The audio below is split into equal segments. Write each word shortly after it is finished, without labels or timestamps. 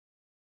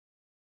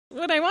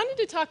What I wanted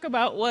to talk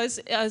about was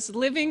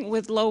living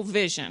with low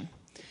vision.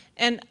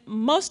 And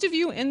most of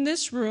you in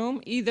this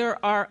room either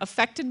are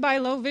affected by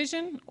low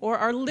vision or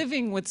are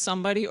living with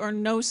somebody or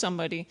know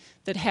somebody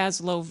that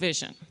has low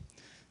vision.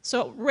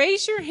 So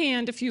raise your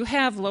hand if you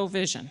have low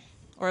vision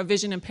or a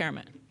vision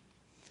impairment.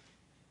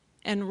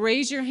 And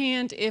raise your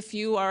hand if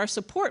you are a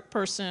support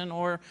person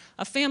or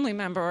a family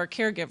member or a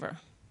caregiver.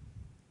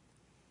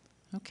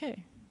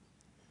 Okay.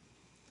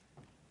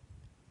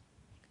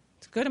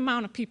 It's a good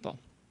amount of people.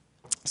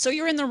 So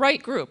you're in the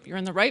right group, you're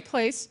in the right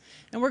place,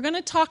 and we're going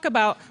to talk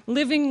about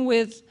living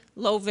with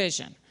low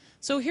vision.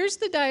 So here's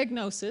the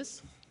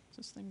diagnosis.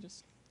 This thing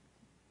just...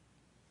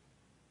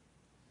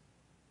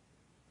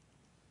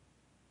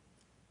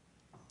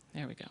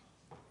 There we go.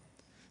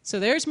 So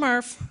there's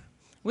Murph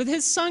with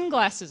his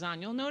sunglasses on.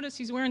 You'll notice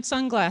he's wearing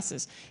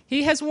sunglasses.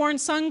 He has worn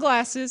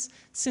sunglasses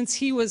since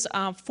he was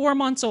 4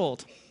 months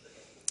old,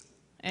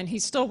 and he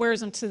still wears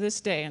them to this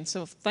day. And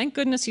so thank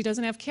goodness he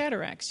doesn't have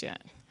cataracts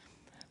yet.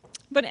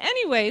 But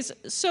anyways,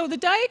 so the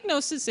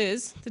diagnosis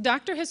is, the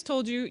doctor has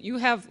told you you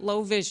have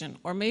low vision,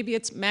 or maybe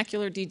it's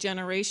macular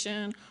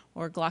degeneration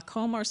or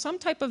glaucoma or some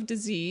type of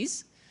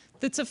disease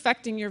that's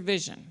affecting your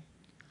vision.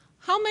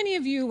 How many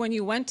of you, when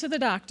you went to the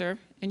doctor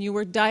and you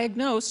were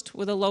diagnosed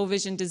with a low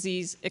vision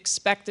disease,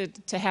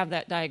 expected to have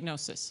that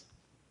diagnosis?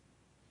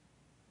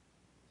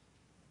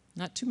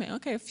 Not too many.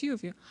 Okay, a few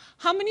of you.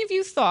 How many of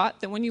you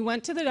thought that when you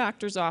went to the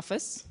doctor's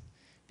office,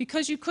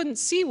 because you couldn't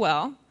see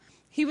well,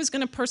 he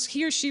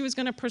or she was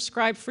going to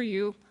prescribe for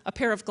you a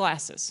pair of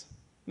glasses,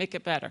 make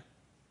it better?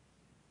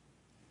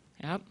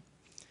 Yep.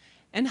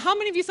 And how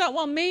many of you thought,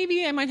 well,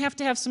 maybe I might have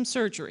to have some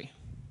surgery?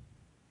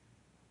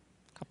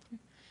 A couple.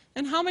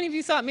 And how many of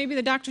you thought maybe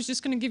the doctor's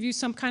just going to give you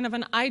some kind of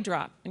an eye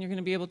drop and you're going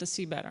to be able to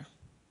see better?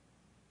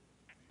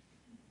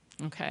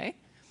 Okay.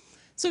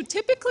 So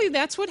typically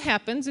that's what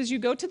happens is you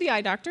go to the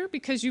eye doctor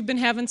because you've been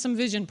having some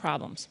vision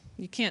problems.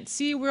 You can't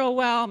see real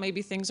well,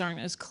 maybe things aren't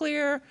as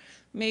clear,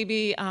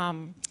 maybe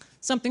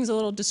something's a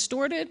little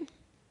distorted.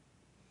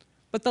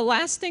 But the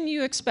last thing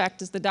you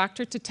expect is the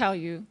doctor to tell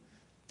you,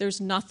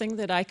 there's nothing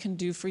that I can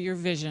do for your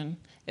vision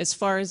as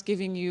far as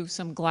giving you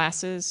some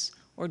glasses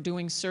or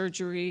doing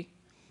surgery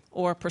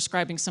or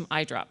prescribing some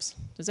eye drops.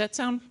 Does that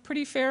sound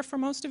pretty fair for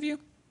most of you?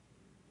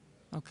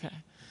 Okay.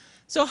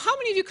 So how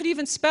many of you could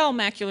even spell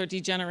macular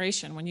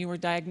degeneration when you were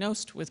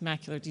diagnosed with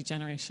macular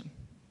degeneration?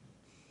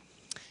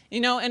 You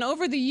know, and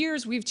over the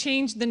years we've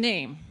changed the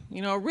name.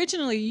 You know,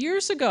 originally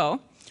years ago,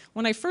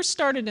 when I first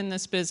started in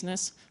this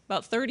business,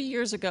 about 30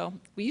 years ago,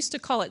 we used to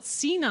call it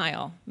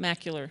senile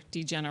macular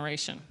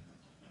degeneration.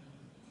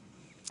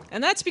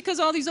 And that's because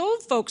all these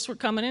old folks were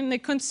coming in and they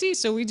couldn't see,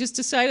 so we just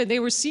decided they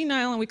were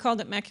senile and we called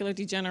it macular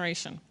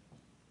degeneration.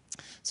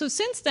 So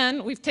since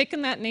then, we've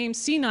taken that name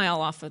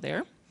senile off of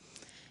there,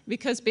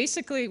 because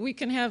basically we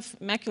can have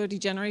macular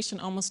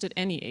degeneration almost at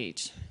any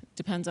age.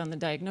 Depends on the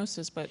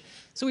diagnosis, but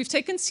so we've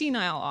taken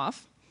senile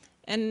off.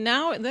 And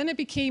then it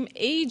became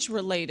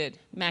age-related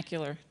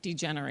macular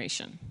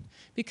degeneration,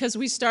 because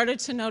we started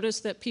to notice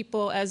that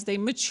people, as they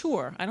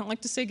mature, I don't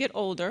like to say get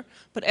older,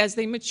 but as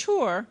they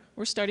mature,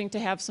 we're starting to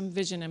have some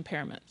vision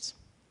impairments.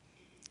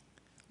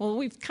 Well,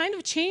 we've kind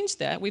of changed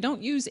that. We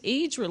don't use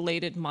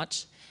age-related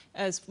much,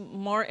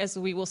 more as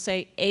we will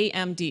say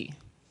AMD,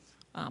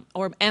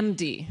 or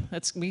MD.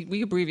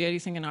 We abbreviate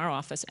anything in our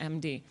office,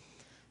 MD.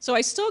 So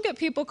I still get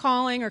people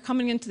calling or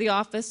coming into the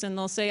office and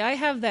they'll say, I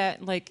have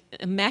that like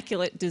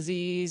immaculate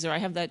disease, or I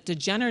have that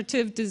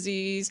degenerative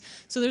disease.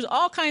 So there's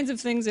all kinds of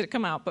things that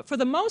come out. But for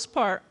the most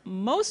part,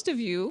 most of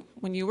you,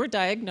 when you were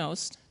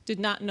diagnosed, did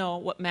not know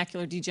what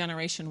macular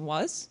degeneration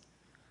was,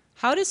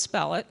 how to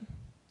spell it,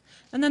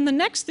 and then the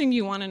next thing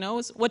you want to know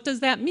is, what does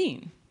that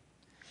mean?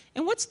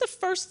 And what's the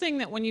first thing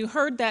that, when you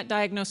heard that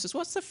diagnosis,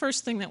 what's the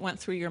first thing that went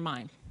through your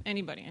mind?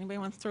 Anybody? Anybody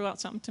want to throw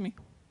out something to me?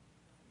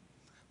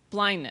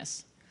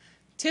 Blindness.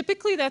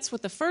 Typically, that's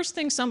what the first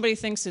thing somebody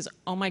thinks is,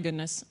 oh my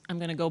goodness, I'm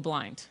going to go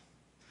blind.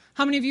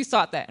 How many of you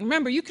thought that? And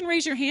remember, you can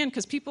raise your hand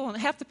because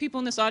half the people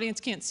in this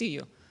audience can't see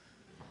you.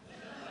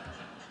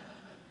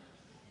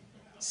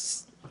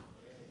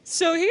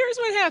 So here's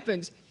what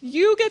happens.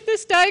 You get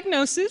this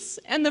diagnosis,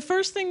 and the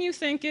first thing you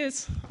think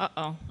is,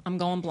 uh-oh, I'm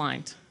going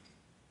blind.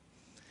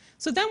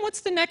 So then what's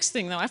the next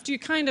thing, though? After you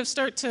kind of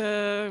start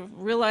to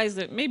realize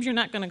that maybe you're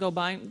not going to go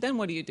blind, then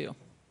what do you do?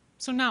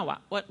 So now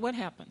what? What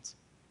happens?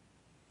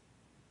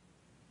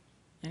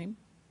 Any?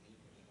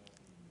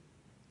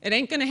 It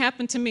ain't going to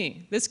happen to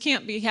me. This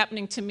can't be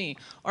happening to me.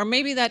 Or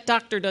maybe that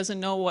doctor doesn't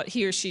know what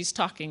he or she's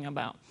talking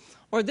about.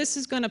 Or this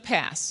is going to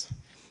pass.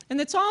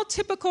 And it's all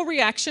typical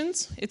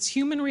reactions. It's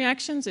human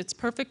reactions. It's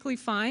perfectly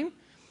fine.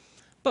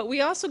 But we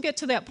also get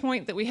to that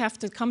point that we have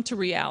to come to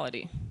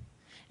reality.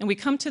 And we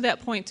come to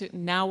that point to,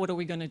 now what are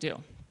we going to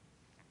do?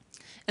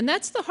 And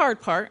that's the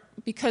hard part,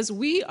 because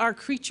we are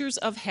creatures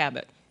of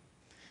habit.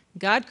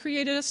 God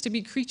created us to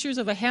be creatures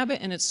of a habit,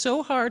 and it's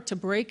so hard to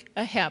break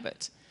a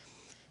habit.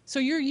 So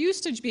you're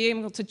used to being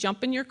able to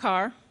jump in your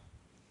car,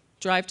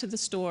 drive to the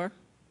store.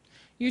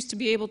 You used to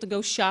be able to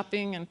go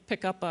shopping and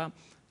pick up an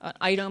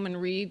item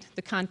and read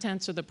the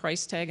contents or the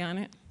price tag on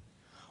it.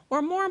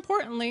 Or more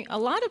importantly, a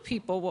lot of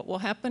people, what will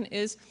happen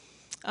is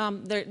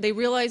they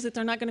realize that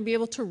they're not going to be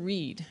able to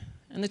read.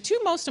 And the two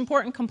most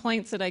important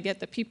complaints that I get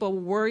that people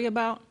worry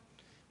about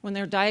when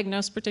they're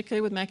diagnosed,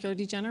 particularly with macular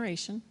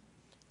degeneration,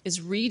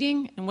 is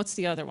reading, and what's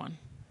the other one?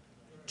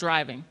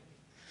 Driving.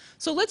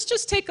 So let's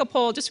just take a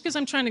poll, just because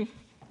I'm trying to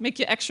make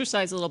you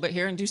exercise a little bit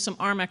here and do some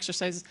arm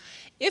exercises.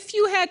 If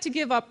you had to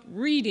give up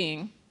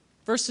reading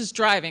versus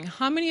driving,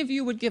 how many of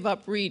you would give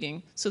up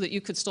reading so that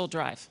you could still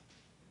drive?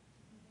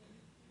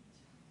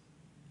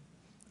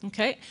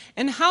 Okay,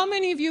 and how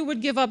many of you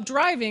would give up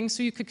driving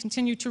so you could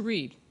continue to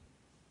read?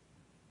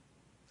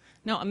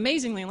 Now,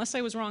 amazingly, unless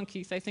I was wrong,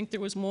 Keith, I think there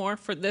was more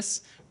for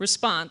this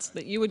response,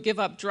 that you would give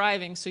up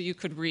driving so you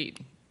could read.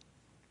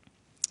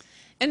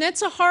 And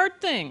that's a hard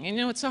thing. You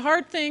know, it's a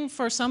hard thing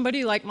for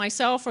somebody like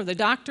myself or the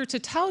doctor to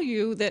tell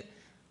you that,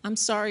 I'm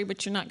sorry,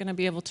 but you're not going to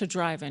be able to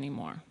drive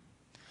anymore.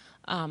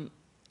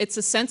 It's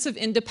a sense of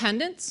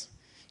independence.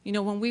 You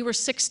know, when we were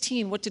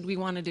 16, what did we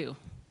want to do?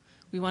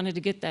 We wanted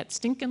to get that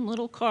stinking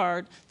little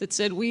card that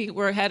said we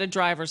had a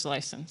driver's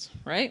license,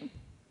 right?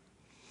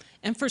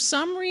 And for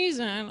some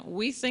reason,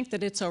 we think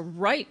that it's a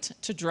right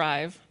to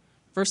drive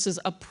versus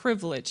a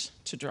privilege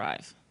to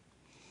drive.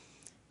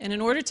 And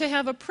in order to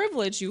have a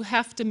privilege, you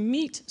have to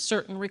meet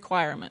certain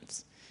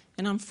requirements.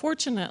 And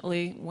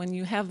unfortunately, when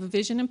you have a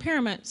vision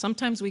impairment,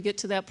 sometimes we get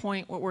to that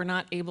point where we're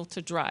not able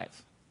to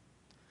drive.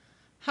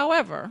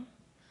 However,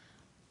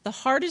 the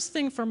hardest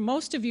thing for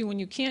most of you when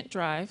you can't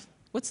drive,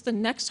 what's the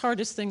next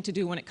hardest thing to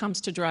do when it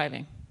comes to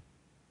driving?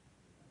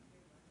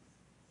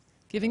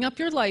 Giving up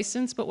your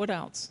license, but what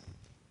else?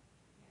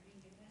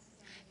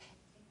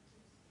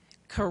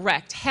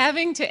 Correct.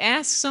 Having to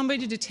ask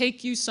somebody to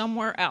take you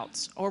somewhere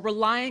else, or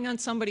relying on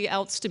somebody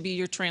else to be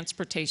your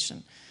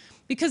transportation.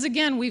 Because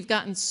again, we've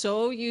gotten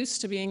so used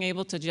to being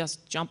able to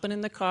just jumping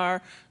in the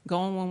car,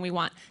 going when we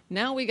want.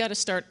 Now we got to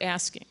start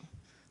asking.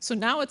 So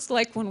now it's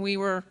like when we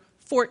were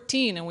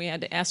 14 and we had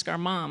to ask our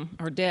mom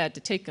or dad to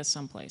take us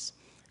someplace.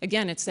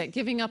 Again, it's that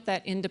giving up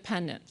that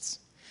independence.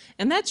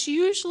 And that's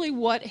usually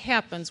what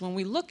happens when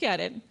we look at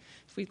it.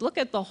 If we look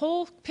at the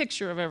whole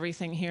picture of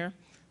everything here,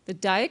 the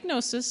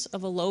diagnosis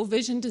of a low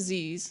vision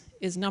disease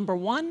is, number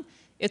one,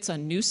 it's a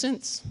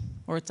nuisance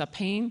or it's a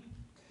pain.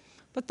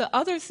 But the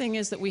other thing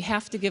is that we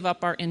have to give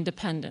up our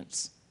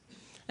independence.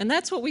 And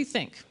that's what we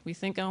think. We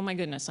think, oh my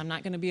goodness, I'm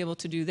not going to be able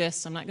to do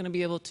this, I'm not going to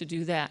be able to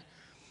do that.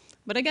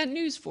 But I got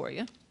news for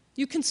you.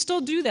 You can still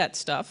do that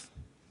stuff.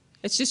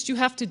 It's just you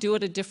have to do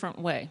it a different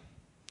way.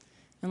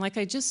 And like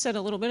I just said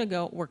a little bit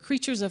ago, we're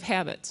creatures of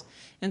habits.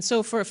 And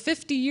so for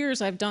 50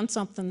 years I've done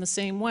something the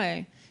same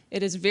way.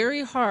 It is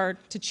very hard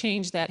to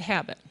change that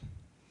habit.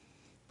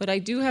 But I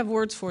do have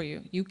words for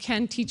you. You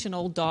can teach an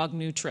old dog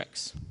new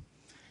tricks.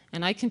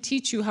 And I can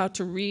teach you how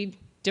to read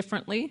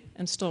differently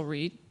and still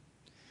read.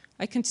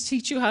 I can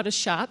teach you how to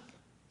shop,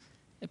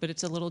 but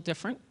it's a little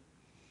different.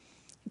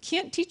 I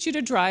can't teach you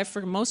to drive.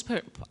 For most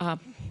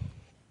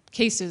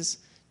cases,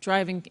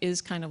 driving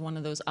is kind of one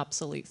of those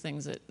obsolete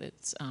things that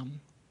it's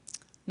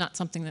not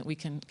something that we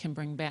can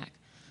bring back.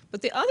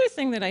 But the other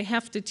thing that I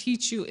have to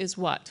teach you is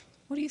what?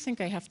 What do you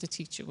think I have to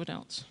teach you? What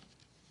else?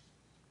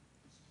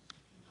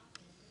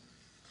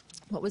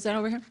 What was that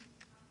over here?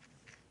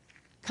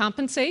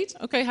 Compensate.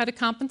 Okay, how to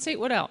compensate.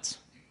 What else?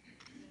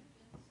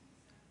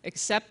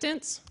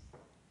 Acceptance.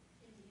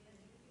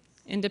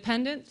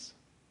 Independence.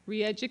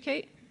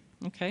 Re-educate.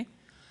 Okay.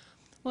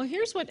 Well,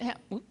 here's what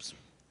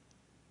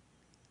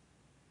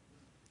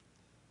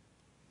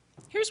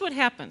Here's what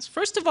happens.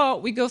 First of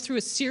all, we go through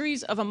a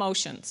series of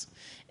emotions.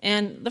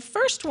 And the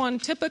first one,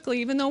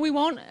 typically, even though we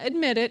won't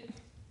admit it,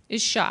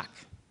 is shock.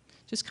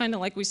 Just kind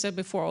of like we said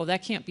before, oh,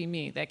 that can't be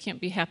me. That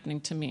can't be happening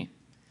to me.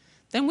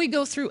 Then we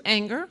go through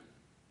anger.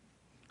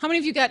 How many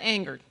of you got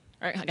angered?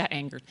 Or got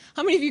angered.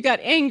 How many of you got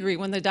angry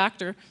when the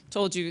doctor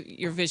told you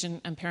your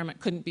vision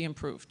impairment couldn't be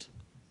improved?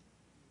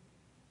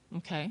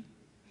 Okay.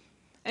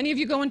 Any of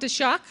you go into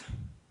shock?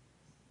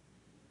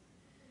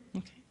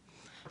 Okay.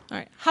 All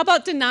right. How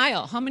about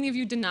denial? How many of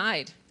you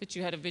denied that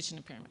you had a vision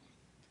impairment?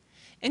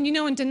 And you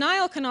know, and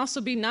denial can also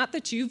be not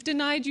that you've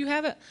denied you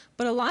have it,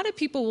 but a lot of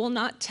people will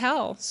not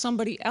tell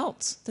somebody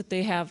else that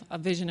they have a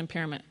vision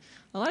impairment.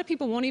 A lot of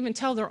people won't even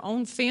tell their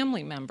own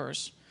family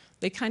members.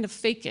 They kind of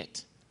fake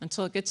it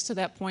until it gets to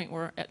that point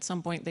where at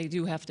some point they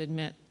do have to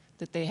admit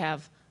that they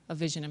have a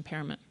vision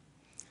impairment.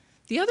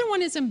 The other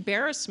one is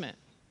embarrassment.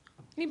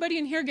 Anybody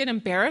in here get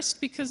embarrassed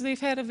because they've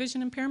had a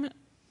vision impairment?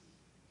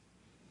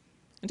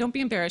 And don't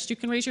be embarrassed. You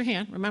can raise your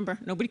hand. Remember,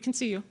 nobody can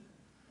see you.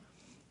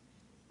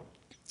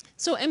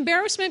 So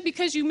embarrassment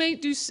because you may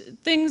do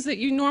things that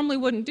you normally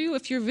wouldn't do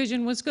if your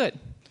vision was good.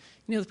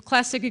 You know, the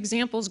classic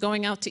example is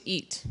going out to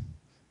eat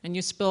and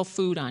you spill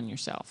food on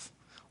yourself.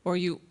 Or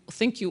you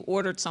think you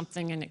ordered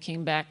something and it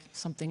came back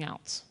something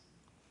else.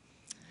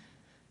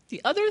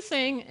 The other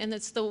thing, and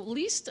it's the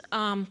least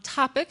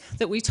topic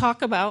that we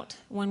talk about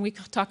when we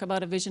talk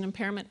about a vision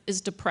impairment, is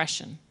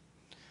depression.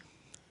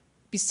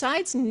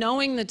 Besides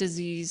knowing the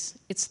disease,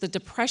 it's the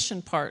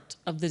depression part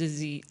of the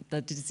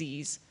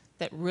disease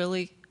that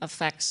really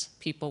affects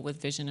people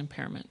with vision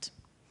impairment.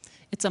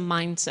 It's a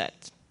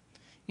mindset.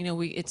 You know,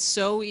 it's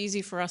so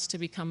easy for us to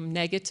become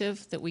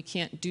negative that we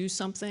can't do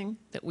something,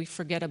 that we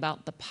forget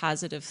about the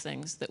positive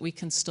things that we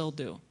can still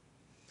do.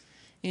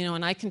 You know,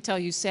 and I can tell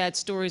you sad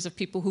stories of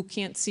people who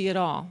can't see at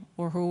all,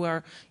 or who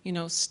are, you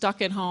know,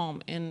 stuck at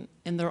home in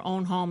their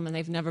own home and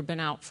they've never been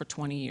out for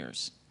 20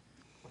 years.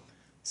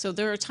 So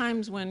there are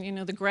times when, you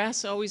know, the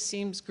grass always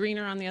seems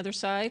greener on the other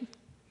side,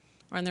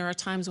 and there are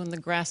times when the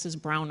grass is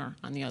browner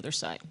on the other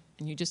side,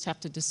 and you just have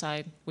to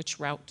decide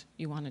which route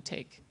you want to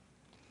take.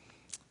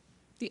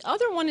 The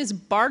other one is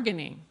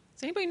bargaining.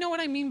 Does anybody know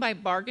what I mean by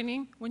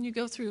bargaining when you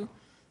go through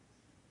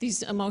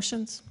these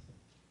emotions?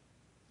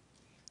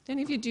 Do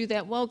any of you do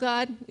that? Well,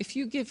 God, if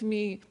you give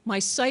me my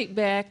sight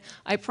back,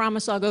 I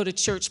promise I'll go to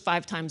church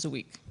 5 times a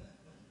week.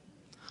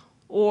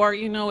 Or,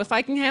 you know, if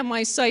I can have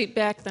my sight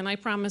back, then I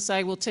promise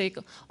I will take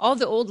all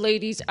the old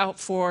ladies out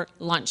for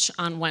lunch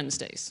on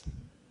Wednesdays.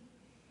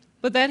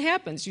 But that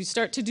happens. You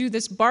start to do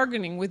this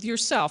bargaining with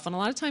yourself. And a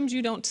lot of times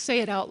you don't say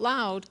it out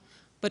loud,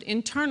 but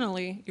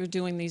internally you're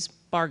doing these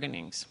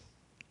bargainings.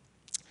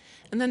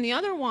 And then the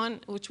other one,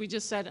 which we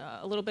just said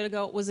a little bit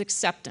ago, was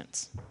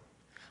acceptance.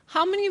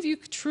 How many of you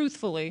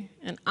truthfully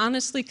and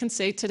honestly can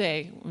say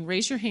today, and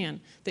raise your hand,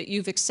 that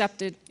you've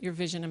accepted your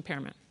vision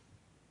impairment?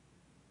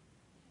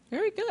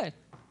 Very good.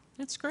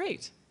 That's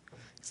great.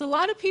 Because a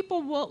lot of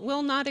people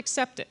will not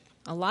accept it.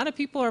 A lot of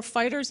people are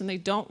fighters and they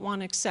don't want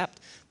to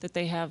accept that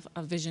they have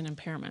a vision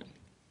impairment.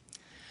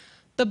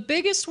 The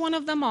biggest one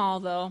of them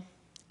all, though,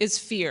 is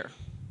fear.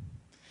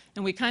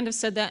 And we kind of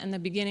said that in the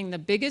beginning. The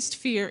biggest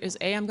fear is,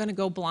 A, I'm going to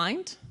go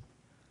blind,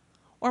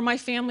 or my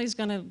family's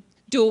going to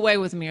do away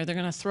with me, or they're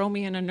going to throw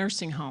me in a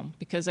nursing home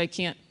because I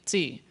can't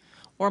see.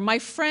 Or my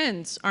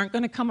friends aren't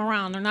going to come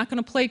around. They're not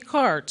going to play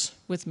cards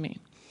with me.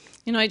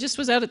 You know, I just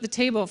was out at the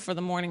table for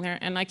the morning there,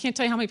 and I can't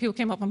tell you how many people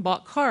came up and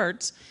bought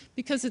cards,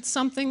 because it's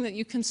something that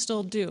you can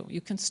still do.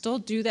 You can still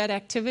do that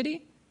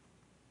activity.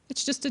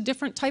 It's just a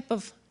different type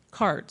of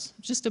cards,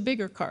 just a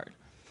bigger card.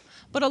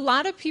 But a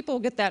lot of people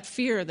get that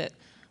fear that,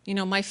 you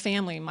know, my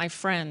family, my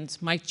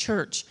friends, my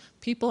church,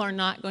 people are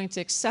not going to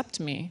accept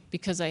me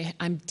because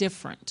I'm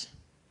different.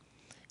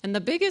 And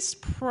the biggest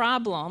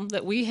problem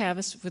that we have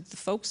is with the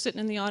folks sitting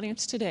in the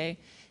audience today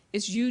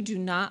is you do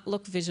not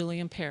look visually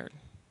impaired.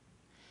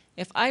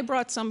 If I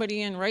brought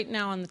somebody in right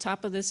now on the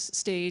top of this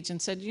stage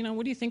and said, you know,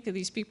 what do you think of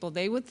these people?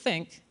 They would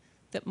think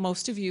that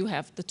most of you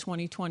have the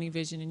 20/20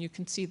 vision and you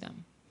can see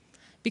them.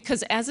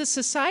 Because as a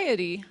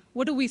society,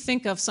 what do we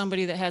think of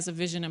somebody that has a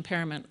vision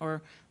impairment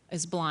or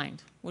is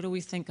blind? What do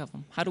we think of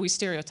them? How do we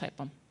stereotype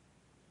them?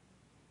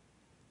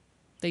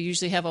 They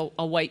usually have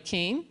a white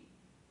cane,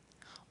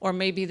 or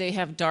maybe they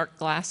have dark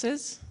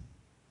glasses,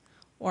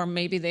 or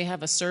maybe they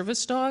have a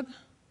service dog,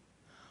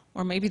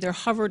 or maybe they're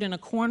hovered in a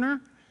corner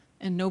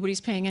and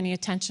nobody's paying any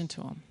attention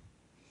to them.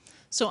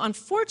 So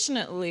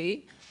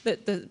unfortunately,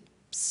 the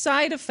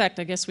side effect,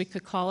 I guess we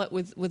could call it,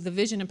 with the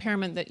vision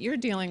impairment that you're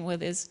dealing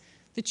with is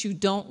that you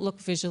don't look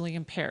visually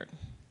impaired.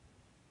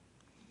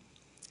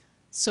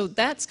 So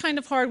that's kind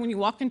of hard when you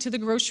walk into the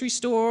grocery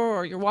store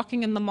or you're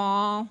walking in the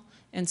mall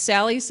and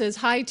Sally says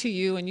hi to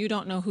you and you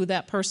don't know who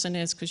that person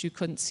is because you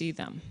couldn't see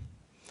them.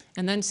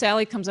 And then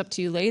Sally comes up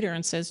to you later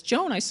and says,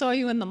 Joan, I saw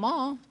you in the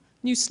mall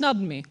and you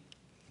snubbed me.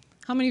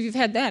 How many of you have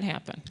had that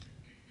happen?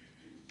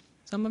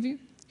 Some of you?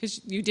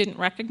 Because you didn't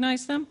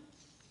recognize them?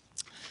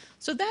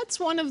 So that's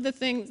one of the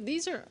things.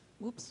 These are,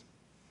 whoops,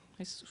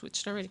 I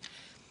switched already.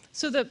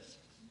 So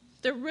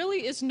there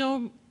really is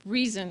no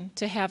reason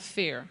to have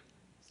fear,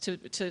 to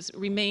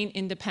remain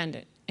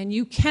independent. And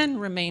you can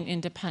remain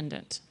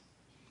independent.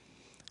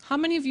 How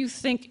many of you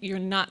think you're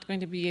not going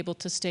to be able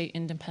to stay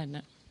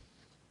independent?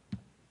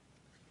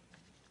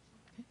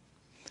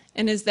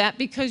 And is that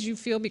because you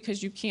feel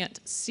because you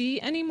can't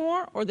see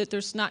anymore, or that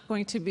there's not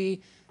going to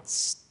be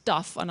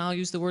stuff, and I'll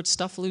use the word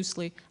stuff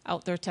loosely,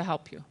 out there to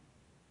help you?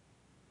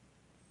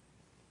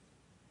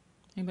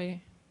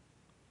 Anybody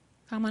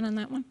comment on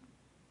that one?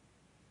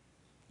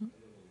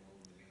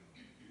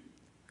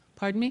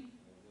 Pardon me?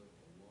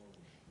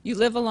 You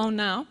live alone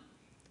now,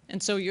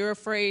 and so you're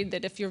afraid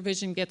that if your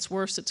vision gets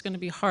worse, it's going to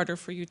be harder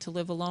for you to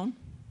live alone?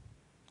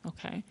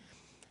 Okay.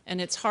 And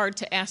it's hard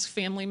to ask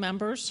family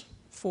members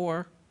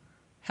for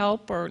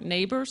help or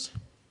neighbors?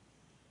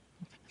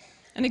 Okay.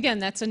 And again,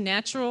 that's a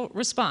natural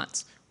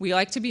response. We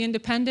like to be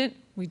independent.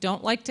 We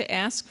don't like to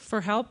ask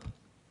for help.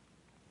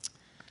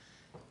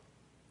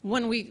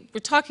 When we're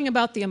talking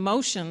about the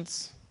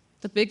emotions,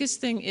 the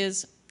biggest thing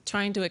is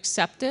trying to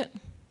accept it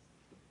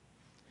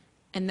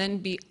and then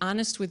be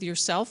honest with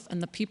yourself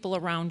and the people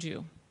around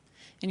you.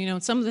 And you know,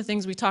 some of the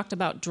things we talked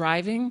about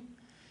driving, you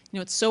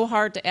know, it's so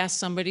hard to ask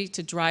somebody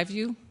to drive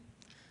you,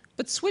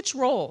 but switch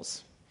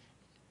roles.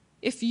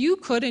 If you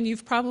could, and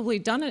you've probably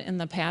done it in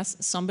the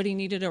past, somebody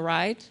needed a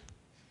ride,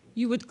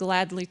 you would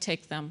gladly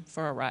take them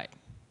for a ride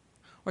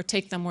or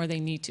take them where they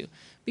need to,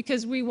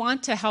 because we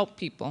want to help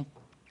people.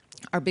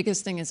 Our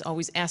biggest thing is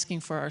always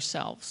asking for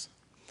ourselves.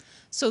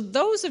 So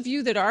those of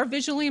you that are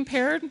visually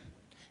impaired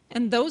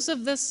and those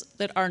of us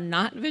that are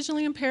not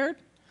visually impaired,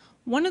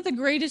 one of the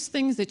greatest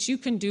things that you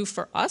can do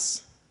for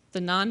us, the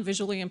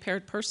non-visually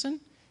impaired person,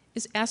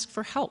 is ask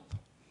for help.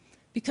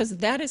 because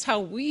that is how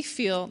we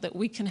feel that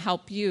we can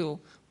help you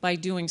by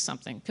doing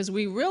something. Because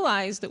we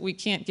realize that we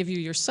can't give you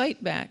your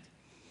sight back,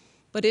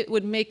 but it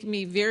would make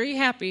me very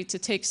happy to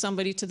take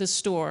somebody to the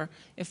store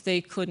if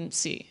they couldn't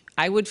see.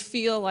 I would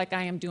feel like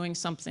I am doing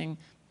something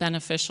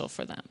beneficial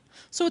for them.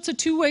 So it's a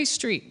two-way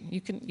street.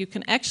 You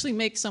can actually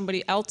make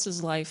somebody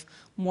else's life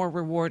more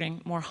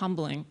rewarding, more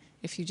humbling,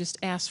 if you just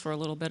ask for a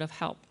little bit of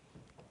help.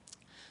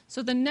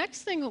 So the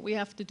next thing that we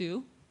have to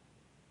do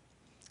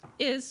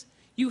is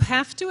you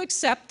have to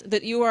accept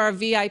that you are a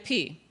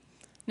VIP.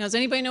 Now, does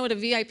anybody know what a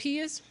VIP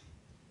is?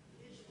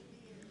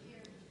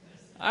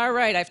 All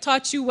right, I've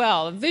taught you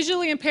well. A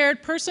visually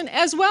impaired person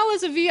as well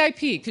as a VIP,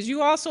 because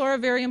you also are a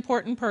very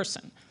important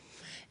person.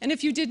 And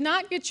if you did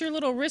not get your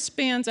little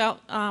wristbands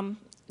out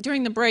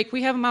during the break,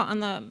 we have them out on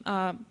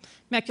the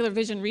Macula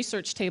Vision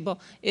Research table,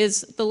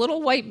 is the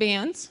little white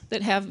bands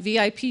that have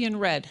VIP in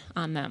red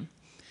on them.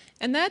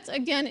 And that,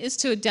 again, is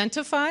to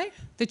identify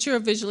that you're a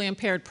visually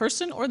impaired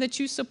person or that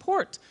you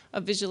support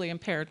a visually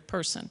impaired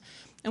person.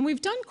 And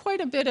we've done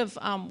quite a bit of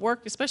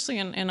work, especially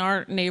in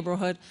our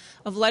neighborhood,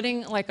 of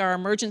letting like our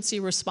emergency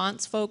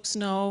response folks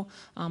know,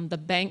 the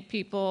bank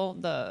people,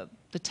 the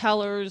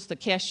tellers, the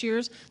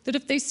cashiers, that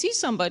if they see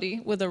somebody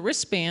with a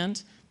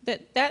wristband,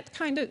 that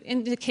kind of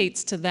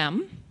indicates to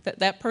them that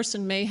that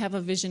person may have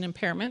a vision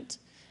impairment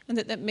and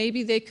that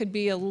maybe they could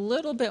be a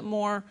little bit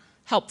more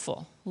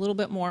helpful, a little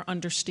bit more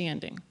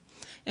understanding.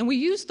 And we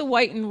used the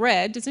white and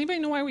red. Does anybody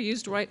know why we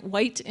used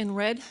white and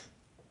red?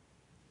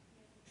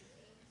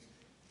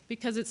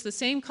 Because it's the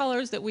same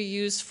colors that we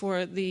use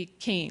for the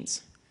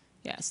canes.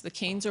 Yes, the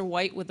canes are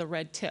white with a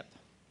red tip.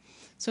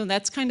 So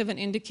that's kind of an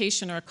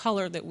indication or a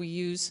color that we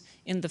use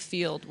in the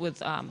field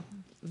with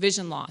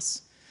vision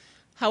loss.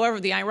 However,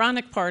 the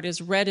ironic part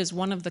is red is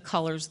one of the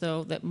colors,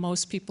 though, that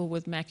most people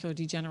with macular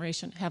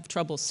degeneration have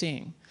trouble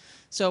seeing.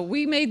 So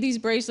we made these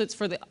bracelets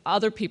for the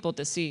other people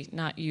to see,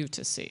 not you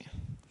to see.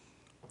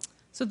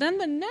 So then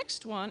the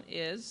next one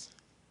is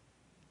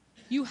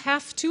you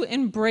have to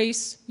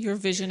embrace your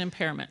vision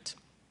impairment.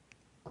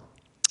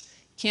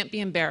 Can't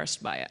be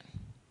embarrassed by it.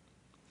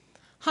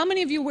 How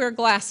many of you wear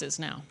glasses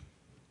now?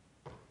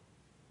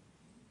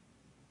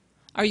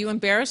 Are you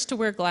embarrassed to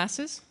wear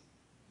glasses?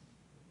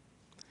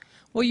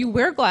 Well, you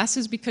wear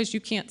glasses because you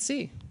can't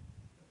see.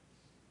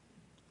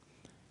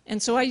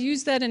 And so I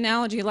use that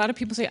analogy. A lot of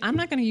people say, I'm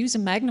not going to use a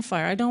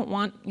magnifier. I don't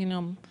want,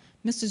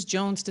 Mrs.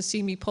 Jones to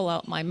see me pull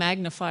out my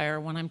magnifier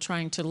when I'm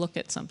trying to look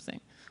at something.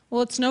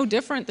 Well, it's no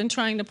different than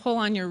trying to pull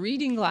on your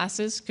reading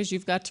glasses because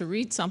you've got to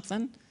read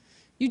something.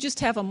 You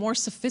just have a more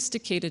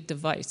sophisticated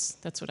device.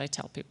 That's what I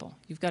tell people.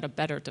 You've got a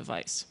better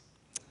device.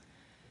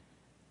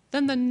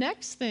 Then the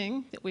next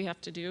thing that we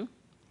have to do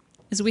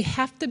is we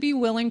have to be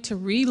willing to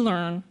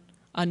relearn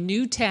a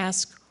new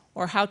task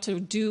or how to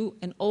do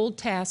an old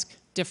task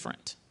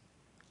different.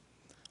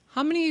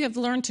 How many of you have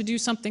learned to do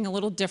something a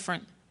little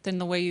different than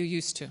the way you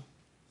used to?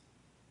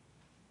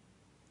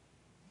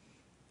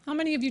 How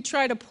many of you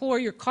try to pour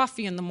your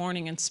coffee in the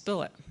morning and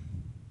spill it?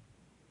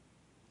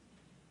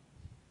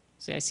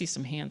 See, I see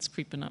some hands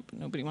creeping up, but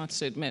nobody wants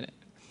to admit it.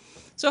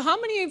 So how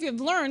many of you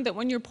have learned that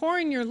when you're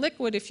pouring your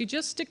liquid, if you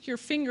just stick your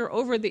finger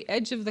over the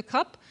edge of the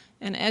cup,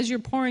 and as you're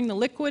pouring the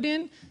liquid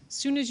in, as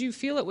soon as you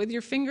feel it with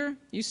your finger,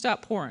 you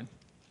stop pouring?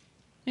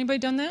 Anybody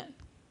done that?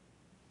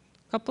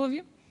 A couple of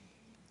you?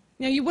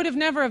 Now, you would have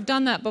never have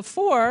done that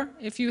before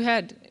if you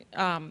had,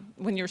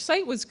 when your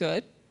sight was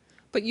good,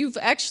 but you've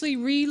actually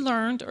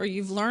relearned or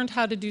you've learned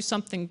how to do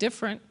something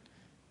different,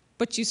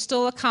 but you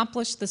still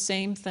accomplish the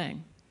same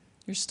thing.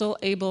 You're still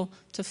able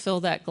to fill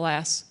that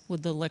glass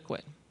with the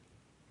liquid.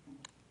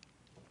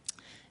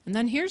 And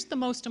then here's the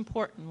most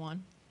important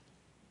one,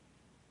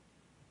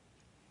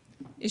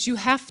 is you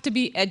have to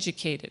be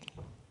educated.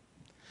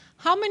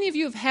 How many of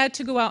you have had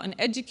to go out and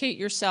educate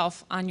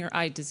yourself on your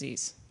eye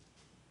disease?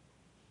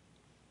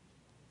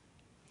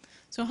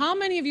 So how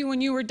many of you,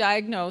 when you were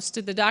diagnosed,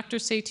 did the doctor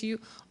say to you,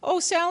 oh,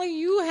 Sally,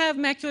 you have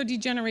macular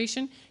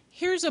degeneration.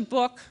 Here's a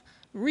book.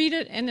 Read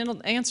it, and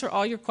it'll answer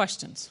all your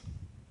questions.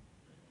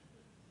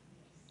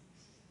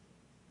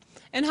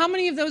 And how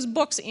many of those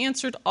books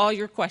answered all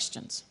your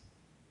questions?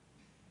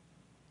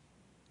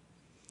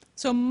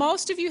 So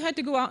most of you had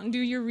to go out and do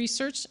your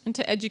research and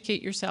to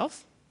educate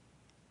yourself.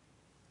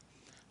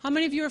 How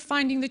many of you are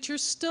finding that you're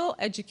still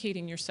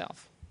educating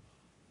yourself?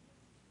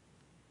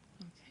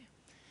 Okay.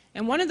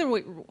 And one of the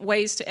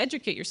ways to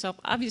educate yourself,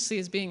 obviously,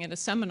 is being at a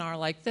seminar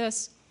like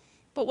this.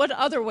 But what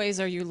other ways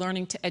are you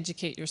learning to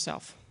educate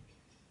yourself?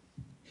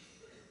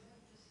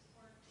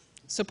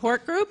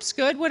 Support groups,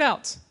 good. What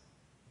else?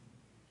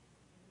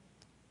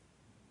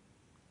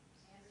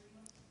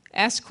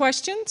 Ask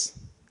questions.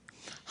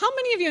 How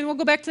many of you, and we'll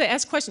go back to the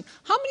ask questions,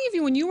 how many of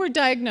you, when you were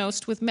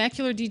diagnosed with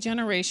macular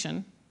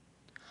degeneration,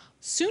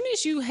 soon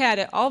as you had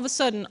it, all of a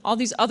sudden, all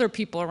these other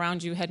people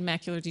around you had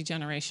macular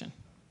degeneration?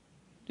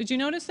 Did you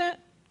notice that?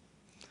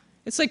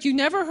 It's like you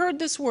never heard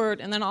this word,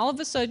 and then all of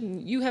a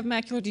sudden, you have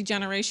macular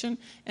degeneration,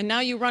 and now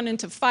you run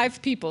into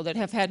 5 people that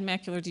have had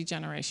macular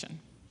degeneration.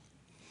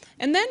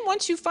 And then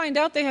once you find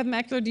out they have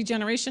macular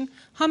degeneration,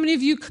 how many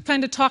of you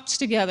kind of talked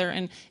together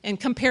and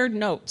compared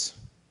notes?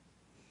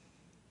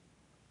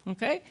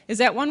 Okay, is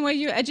that one way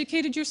you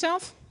educated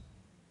yourself?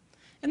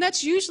 And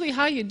that's usually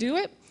how you do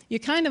it. You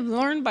kind of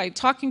learn by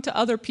talking to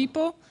other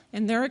people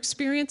and their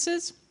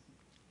experiences.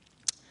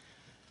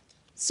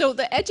 So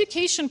the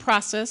education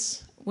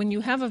process, when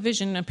you have a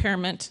vision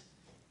impairment,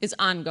 is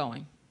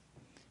ongoing.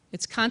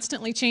 It's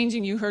constantly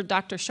changing. You heard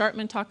Dr.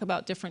 Shartman talk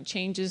about different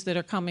changes that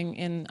are coming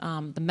in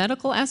the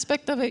medical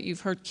aspect of it. You've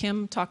heard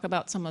Kim talk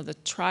about some of the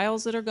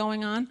trials that are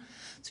going on.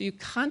 So you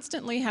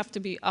constantly have to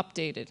be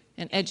updated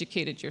and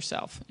educate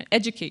yourself.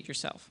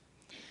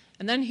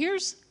 And then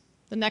here's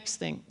the next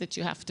thing that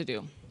you have to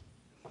do.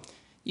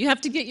 You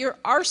have to get your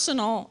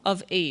arsenal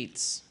of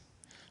aids.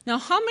 Now,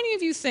 how many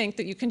of you think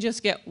that you can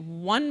just get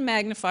one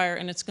magnifier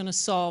and it's going to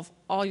solve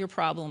all your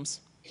problems?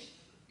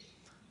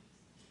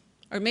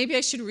 Or maybe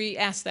I should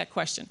re-ask that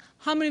question.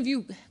 How many of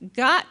you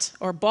got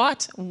or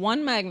bought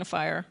one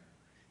magnifier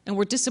and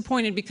were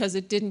disappointed because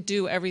it didn't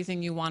do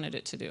everything you wanted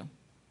it to do?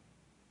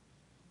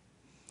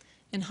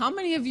 And how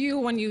many of you,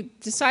 when you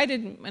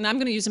decided, and I'm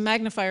going to use a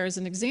magnifier as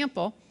an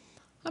example,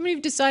 how many of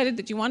you decided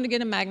that you wanted to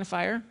get a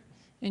magnifier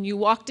and you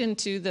walked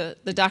into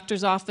the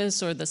doctor's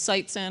office or the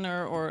sight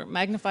center or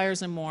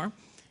Magnifiers and More,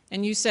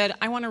 and you said,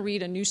 I want to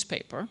read a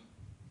newspaper,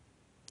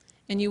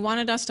 and you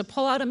wanted us to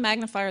pull out a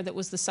magnifier that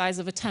was the size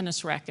of a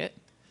tennis racket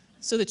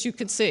so that you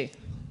could see?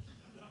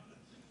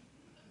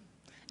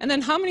 And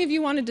then how many of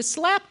you wanted to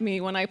slap me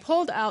when I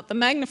pulled out the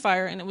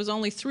magnifier and it was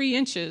only 3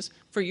 inches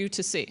for you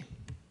to see?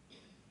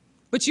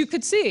 But you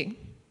could see.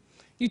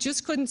 You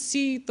just couldn't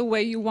see the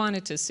way you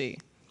wanted to see.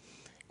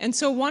 And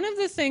so one of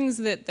the things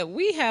that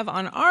we have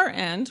on our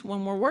end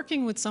when we're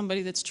working with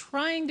somebody that's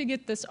trying to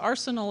get this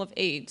arsenal of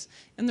aids,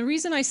 and the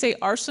reason I say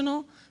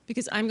arsenal,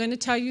 because I'm going to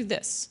tell you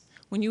this.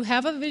 When you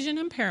have a vision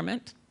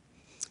impairment,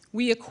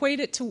 we equate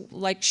it to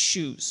like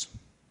shoes.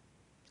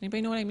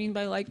 Anybody know what I mean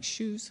by like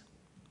shoes?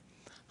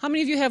 How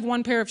many of you have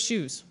 1 pair of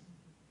shoes?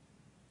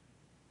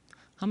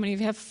 How many of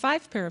you have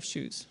 5 pair of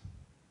shoes?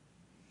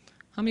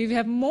 How many of you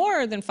have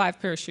more than 5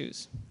 pair of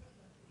shoes?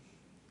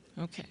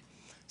 Okay.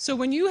 So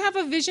when you have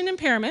a vision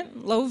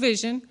impairment, low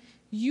vision,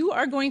 you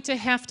are going to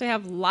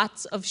have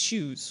lots of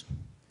shoes.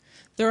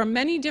 There are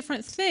many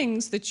different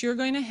things that you're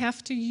going to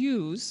have to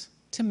use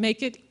to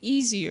make it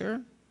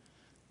easier,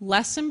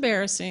 less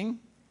embarrassing,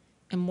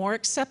 and more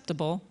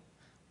acceptable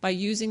by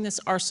using this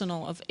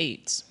arsenal of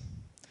aids.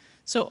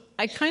 So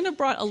I kind of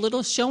brought a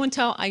little show and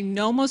tell. I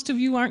know most of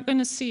you aren't going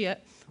to see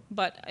it,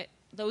 but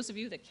those of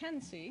you that can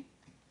see,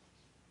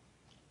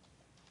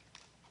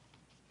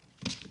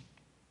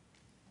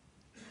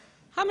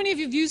 how many of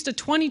you have used a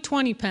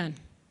 20/20 pen?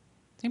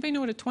 Does anybody know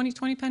what a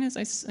 20/20 pen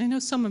is? I know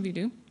some of you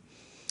do.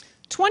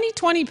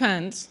 20/20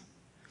 pens,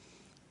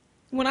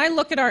 when I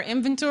look at our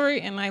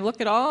inventory and I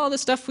look at all the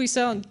stuff we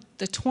sell,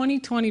 the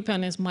 20/20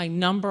 pen is my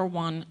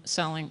 #1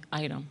 selling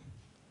item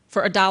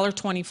for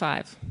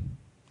 $1.25.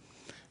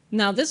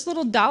 Now this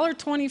little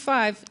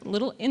 $1.25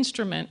 little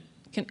instrument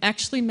can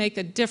actually make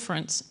a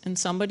difference in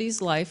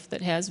somebody's life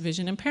that has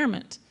vision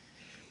impairment.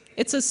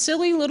 It's a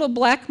silly little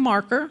black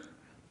marker,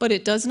 but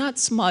it does not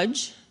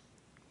smudge.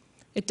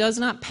 It does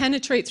not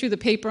penetrate through the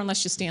paper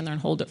unless you stand there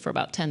and hold it for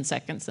about 10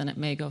 seconds, then it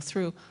may go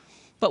through.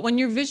 But when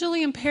you're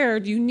visually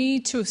impaired, you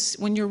need to,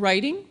 when you're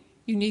writing,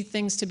 you need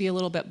things to be a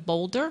little bit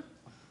bolder,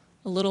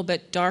 a little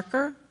bit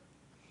darker,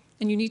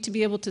 and you need to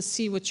be able to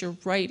see what you're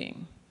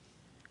writing.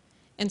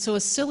 And so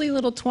a silly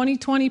little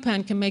 20/20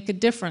 pen can make a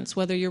difference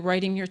whether you're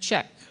writing your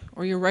check,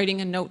 or you're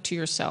writing a note to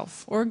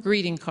yourself, or a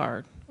greeting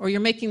card, or you're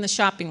making the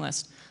shopping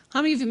list.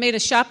 How many of you made a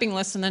shopping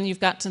list and then you've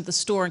got to the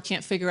store and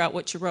can't figure out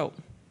what you wrote?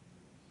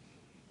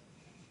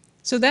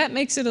 So that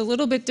makes it a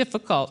little bit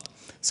difficult.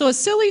 So a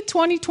silly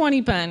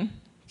 20/20 pen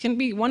can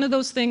be one of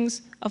those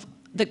things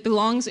that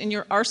belongs in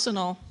your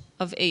arsenal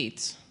of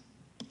aids.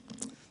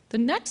 The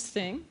next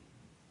thing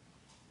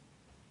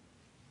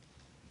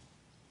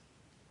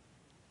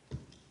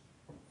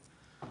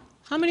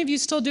how many of you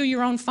still do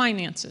your own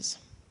finances?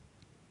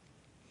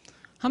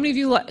 How many of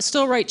you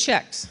still write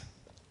checks?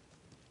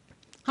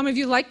 How many of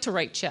you like to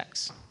write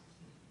checks?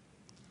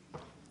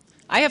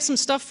 I have some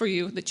stuff for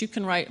you that you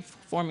can write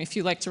for me if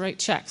you like to write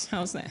checks.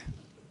 How's that?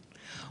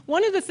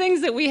 One of the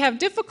things that we have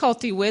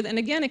difficulty with, and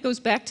again it goes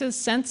back to the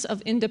sense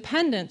of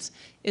independence,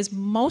 is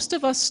most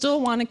of us still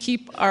want to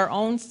keep our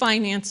own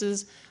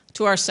finances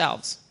to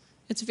ourselves.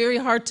 It's very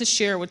hard to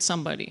share with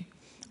somebody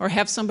or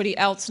have somebody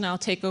else now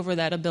take over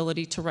that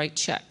ability to write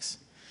checks.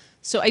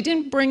 So I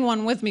didn't bring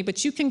one with me,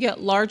 but you can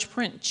get large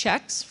print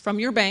checks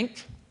from your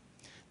bank.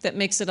 That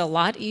makes it a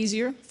lot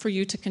easier for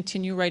you to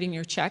continue writing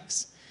your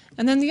checks.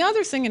 And then the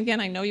other thing, and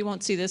again, I know you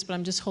won't see this, but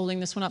I'm just holding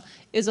this one up,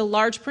 is a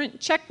large print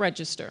check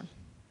register.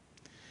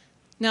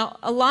 Now,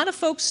 a lot of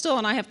folks still,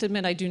 and I have to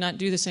admit I do not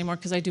do this anymore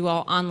because I do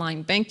all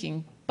online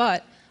banking,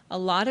 but a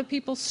lot of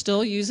people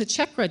still use a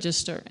check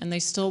register and they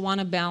still want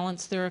to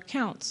balance their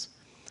accounts.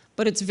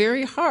 But it's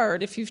very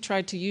hard if you've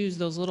tried to use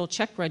those little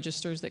check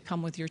registers that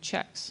come with your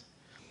checks.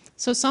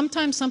 So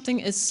sometimes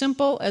something as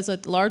simple as a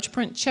large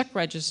print check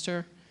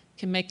register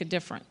can make a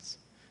difference.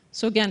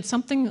 So again,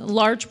 something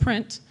large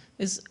print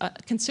is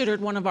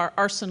considered one of our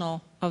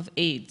arsenal of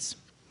aids.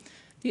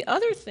 The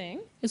other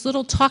thing is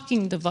little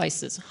talking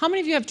devices. How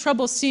many of you have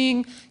trouble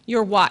seeing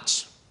your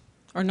watch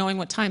or knowing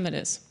what time it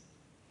is?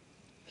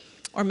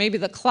 Or maybe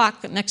the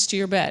clock next to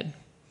your bed,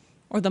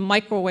 or the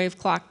microwave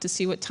clock to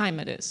see what time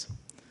it is?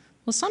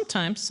 Well,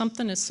 sometimes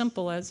something as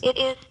simple as it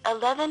is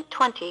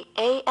 11:20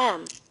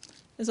 a.m.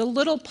 is a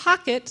little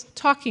pocket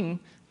talking,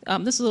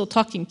 this is a little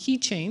talking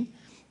keychain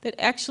that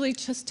actually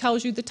just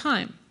tells you the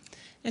time.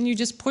 And you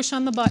just push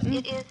on the button.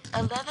 It is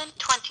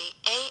 11:20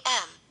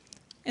 a.m.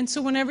 And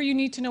so whenever you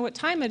need to know what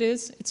time it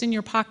is, it's in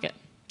your pocket.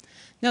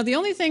 Now, the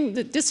only thing,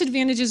 the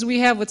disadvantages we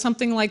have with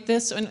something like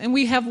this, and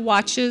we have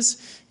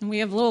watches, and we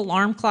have little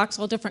alarm clocks,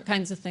 all different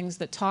kinds of things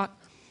that talk,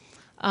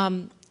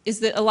 is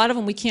that a lot of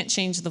them we can't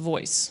change the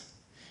voice.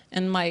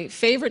 And my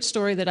favorite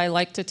story that I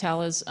like to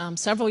tell is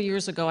several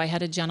years ago I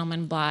had a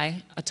gentleman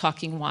buy a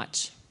talking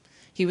watch.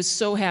 He was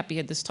so happy he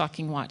had this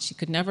talking watch. He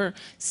could never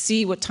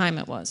see what time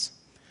it was.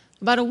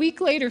 About a week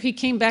later, he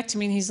came back to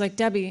me and he's like,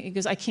 Debbie, he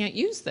goes, I can't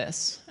use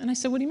this. And I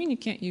said, what do you mean you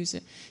can't use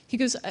it? He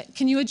goes,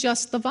 can you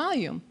adjust the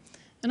volume?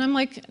 And I'm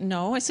like,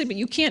 no. I said, but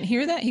you can't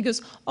hear that? He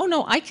goes, oh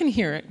no, I can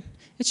hear it.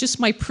 It's just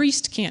my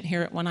priest can't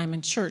hear it when I'm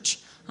in church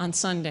on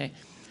Sunday.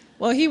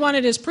 Well, he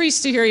wanted his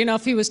priest to hear,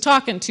 if he was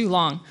talking too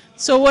long.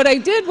 So what I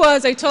did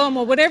was I told him,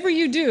 well, whatever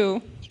you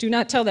do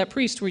not tell that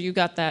priest where you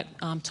got that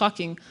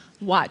talking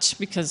watch,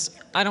 because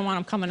I don't want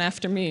him coming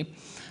after me.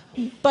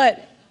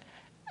 But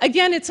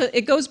again,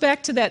 it goes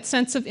back to that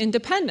sense of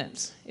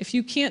independence. If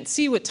you can't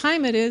see what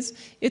time it is,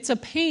 it's a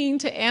pain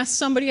to ask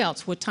somebody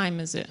else, what time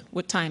is it?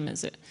 What time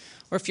is it?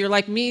 Or if you're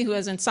like me who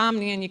has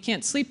insomnia and you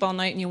can't sleep all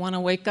night and you want to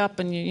wake up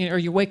or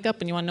you wake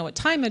up and you want to know what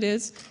time it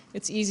is,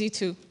 it's easy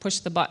to push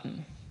the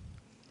button.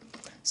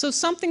 So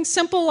something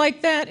simple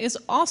like that is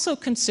also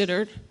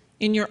considered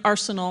in your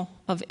arsenal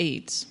of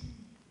aids.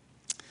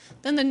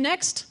 Then the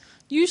next,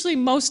 usually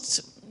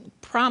most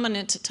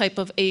prominent type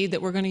of aid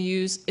that we're going to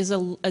use is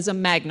a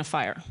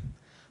magnifier.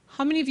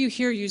 How many of you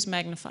here use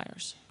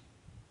magnifiers?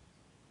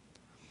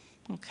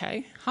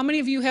 Okay. How many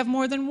of you have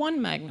more than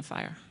one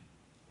magnifier?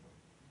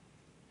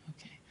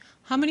 Okay.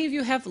 How many of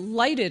you have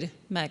lighted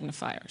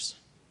magnifiers?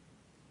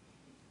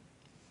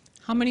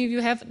 How many of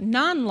you have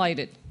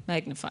non-lighted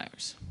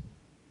magnifiers?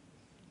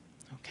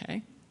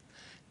 Okay.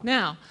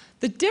 Now,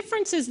 the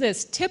difference is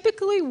this.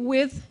 Typically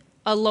with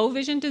a low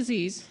vision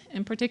disease,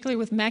 and particularly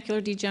with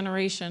macular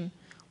degeneration,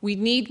 we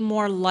need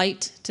more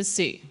light to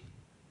see.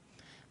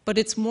 But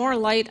it's more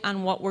light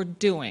on what we're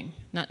doing,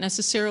 not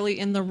necessarily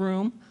in the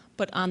room,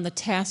 but on the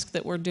task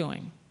that we're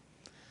doing.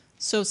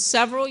 So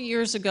several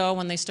years ago,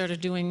 when they started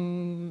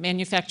doing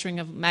manufacturing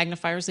of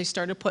magnifiers, they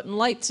started putting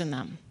lights in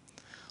them.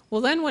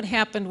 Well, then what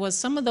happened was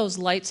some of those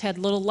lights had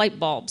little light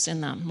bulbs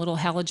in them, little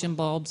halogen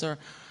bulbs or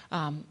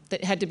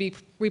that had to be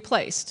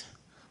replaced.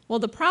 Well,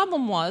 the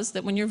problem was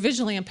that when you're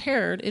visually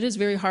impaired, it is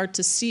very hard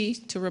to see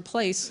to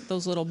replace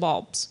those little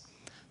bulbs.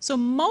 So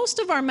most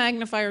of our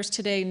magnifiers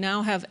today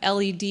now have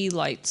LED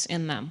lights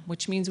in them,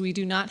 which means we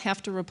do not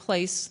have to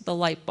replace the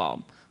light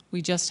bulb.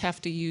 We just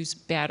have to use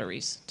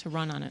batteries to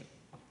run on it.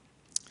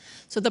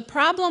 So the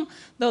problem,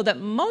 though, that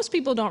most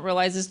people don't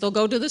realize is they'll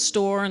go to the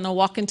store and they'll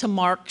walk into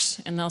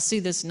Mark's and they'll see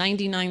this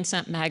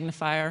 99-cent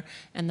magnifier,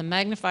 and the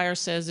magnifier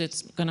says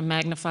it's going to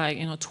magnify,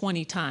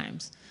 20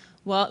 times.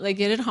 Well, they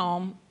get it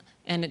home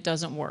and it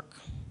doesn't work.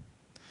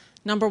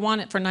 Number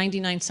one, for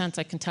 99 cents,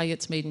 I can tell you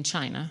it's made in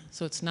China,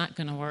 so it's not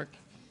going to work.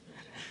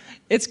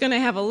 It's going to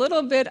have a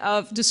little bit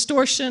of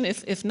distortion,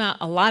 if not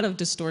a lot of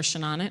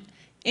distortion on it,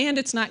 and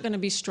it's not going to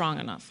be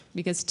strong enough,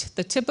 because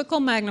the typical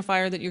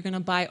magnifier that you're going to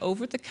buy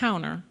over the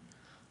counter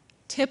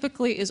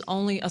typically is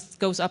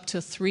goes up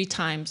to 3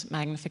 times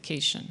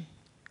magnification.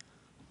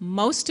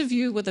 Most of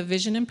you with a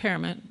vision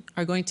impairment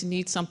are going to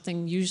need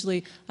something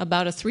usually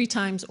about a 3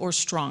 times or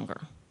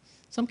stronger.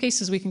 Some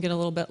cases we can get a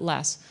little bit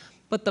less.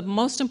 But the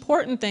most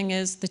important thing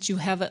is that you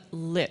have it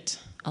lit,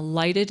 a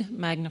lighted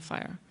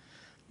magnifier.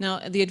 Now,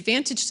 the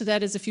advantage to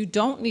that is if you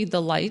don't need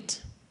the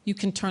light, you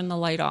can turn the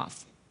light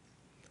off.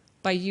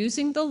 By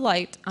using the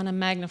light on a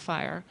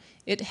magnifier,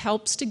 it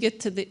helps to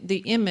get to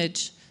the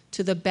image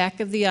to the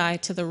back of the eye,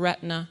 to the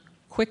retina,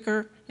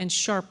 quicker and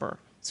sharper,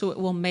 so it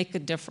will make a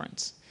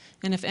difference.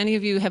 And if any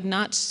of you have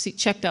not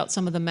checked out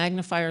some of the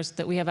magnifiers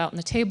that we have out on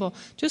the table,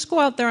 just go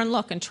out there and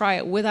look and try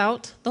it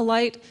without the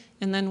light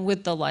and then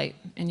with the light,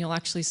 and you'll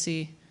actually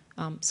see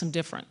some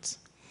difference.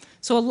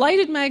 So a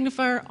lighted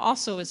magnifier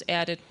also is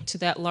added to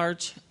that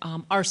large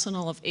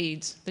arsenal of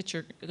aids that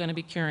you're going to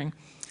be carrying.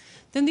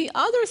 Then the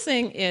other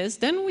thing is,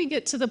 then we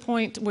get to the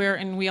point where,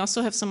 and we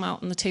also have some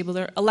out on the table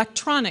there,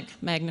 electronic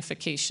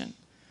magnification.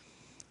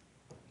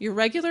 Your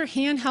regular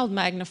handheld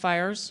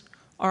magnifiers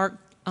are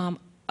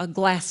a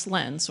glass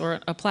lens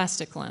or a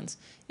plastic lens.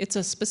 It's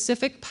a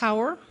specific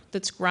power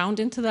that's ground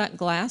into that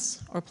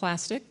glass or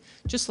plastic,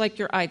 just like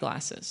your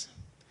eyeglasses.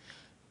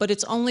 But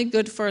it's only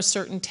good for a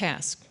certain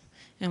task.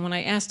 And when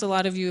I asked a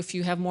lot of you if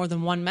you have more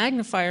than one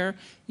magnifier,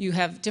 you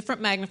have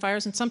different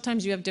magnifiers, and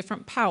sometimes you have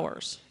different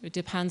powers. It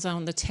depends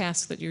on the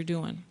task that you're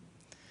doing.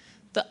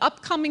 The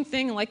upcoming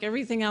thing, like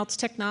everything else,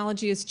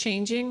 technology is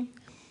changing.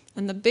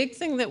 And the big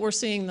thing that we're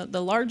seeing,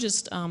 the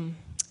largest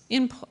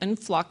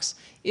influx,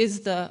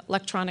 is the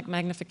electronic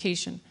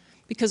magnification.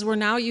 Because we're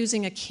now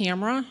using a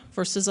camera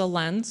versus a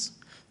lens,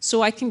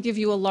 so I can give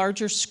you a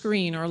larger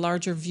screen or a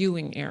larger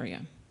viewing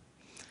area.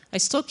 I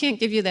still can't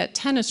give you that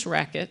tennis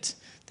racket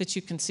that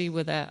you can see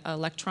with an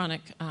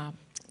electronic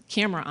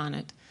camera on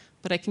it,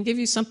 but I can give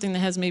you something that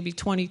has maybe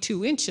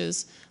 22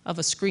 inches of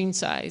a screen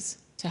size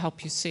to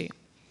help you see.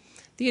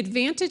 The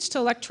advantage to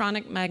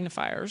electronic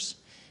magnifiers,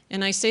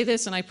 and I say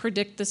this and I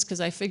predict this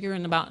because I figure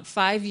in about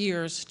 5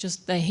 years,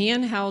 just the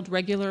handheld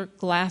regular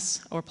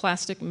glass or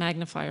plastic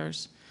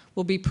magnifiers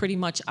will be pretty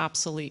much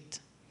obsolete.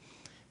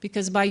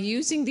 Because by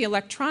using the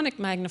electronic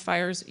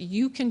magnifiers,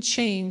 you can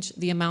change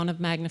the amount of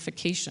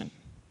magnification.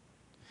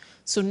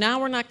 So now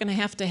we're not going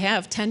to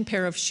have 10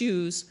 pair of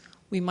shoes.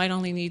 We might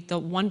only need the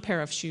 1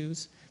 pair of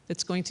shoes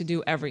that's going to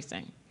do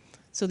everything.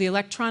 So the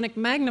electronic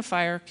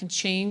magnifier can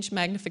change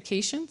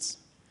magnifications.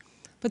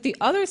 But the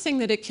other thing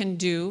that it can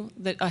do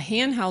that a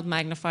handheld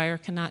magnifier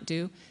cannot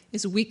do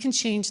is we can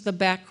change the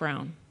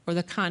background or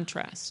the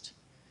contrast.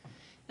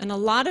 And a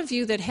lot of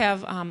you that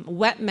have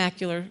wet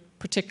macular,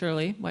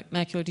 particularly wet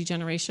macular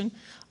degeneration,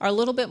 are a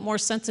little bit more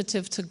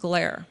sensitive to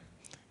glare.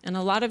 And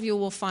a lot of you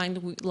will find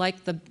we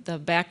like the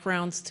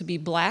backgrounds to be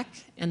black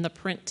and the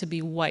print to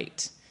be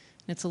white.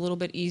 And it's a little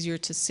bit easier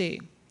to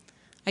see.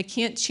 I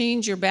can't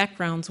change your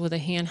backgrounds with a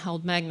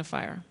handheld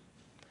magnifier.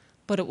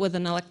 But with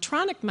an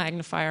electronic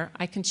magnifier,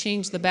 I can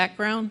change the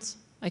backgrounds.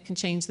 I can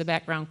change the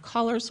background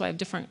colors, so I have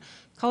different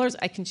colors.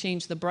 I can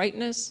change the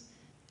brightness,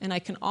 and I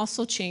can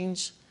also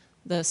change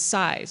the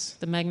size,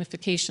 the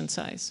magnification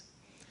size.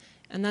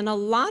 And then a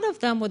lot of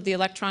them with the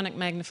electronic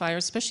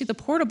magnifiers, especially the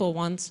portable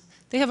ones,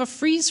 they have a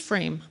freeze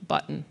frame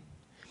button.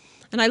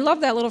 And I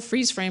love that little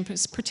freeze frame.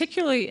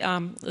 Particularly,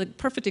 the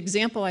perfect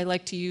example I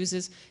like to use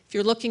is if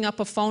you're looking up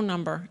a phone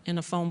number in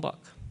a phone book.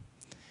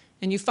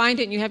 And you find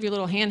it and you have your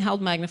little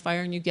handheld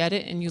magnifier and you get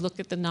it and you look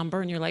at the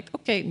number and you're like,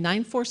 okay,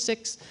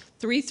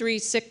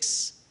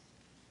 946-336,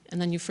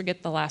 and then you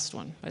forget the last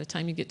one by the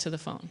time you get to the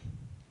phone.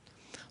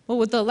 Well,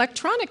 with the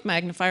electronic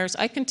magnifiers,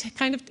 I can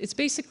it's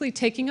basically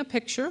taking a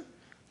picture,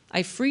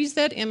 I freeze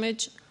that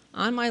image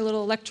on my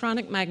little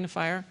electronic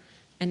magnifier,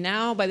 and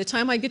now by the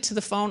time I get to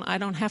the phone, I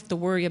don't have to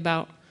worry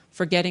about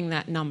forgetting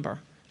that number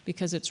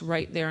because it's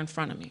right there in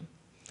front of me.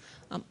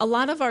 A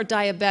lot of our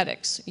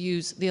diabetics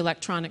use the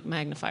electronic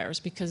magnifiers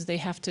because they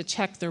have to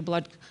check their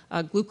blood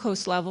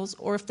glucose levels,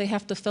 or if they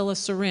have to fill a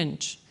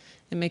syringe.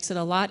 It makes it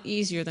a lot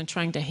easier than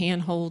trying to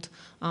handhold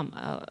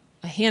a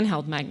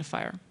handheld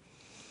magnifier.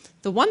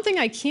 The one thing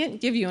I can't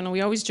give you, and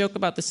we always joke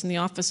about this in the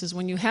office, is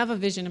when you have a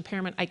vision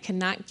impairment, I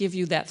cannot give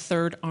you that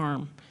third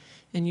arm.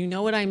 And you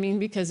know what I mean,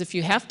 because if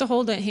you have to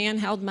hold a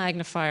handheld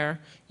magnifier,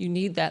 you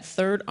need that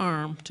third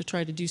arm to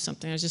try to do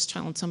something. I was just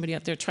telling somebody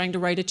out there trying to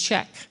write a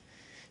check.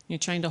 You're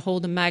trying to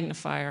hold a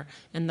magnifier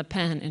and the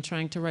pen and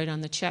trying to write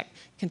on the check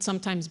can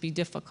sometimes be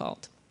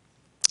difficult.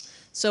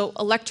 So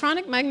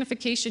electronic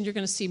magnification, you're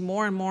going to see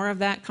more and more of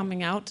that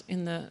coming out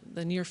in the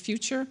near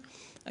future.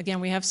 Again,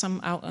 we have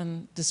some out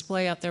on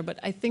display out there, but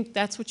I think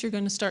that's what you're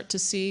going to start to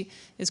see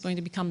is going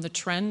to become the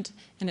trend,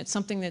 and it's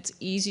something that's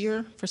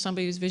easier for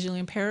somebody who's visually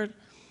impaired.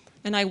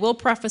 And I will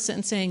preface it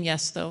in saying,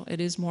 yes, though,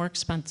 it is more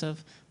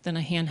expensive than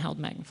a handheld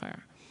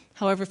magnifier.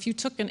 However, if you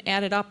took and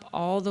added up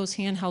all those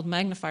handheld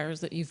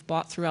magnifiers that you've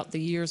bought throughout the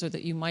years or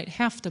that you might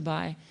have to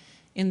buy,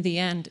 in the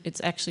end,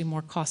 it's actually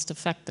more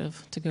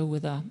cost-effective to go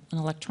with an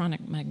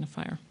electronic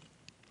magnifier.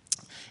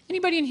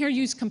 Anybody in here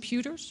use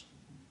computers?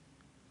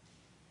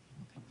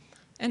 Okay.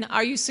 And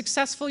are you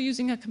successful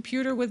using a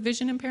computer with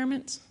vision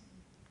impairments?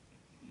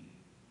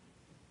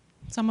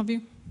 Some of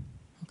you?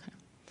 Okay.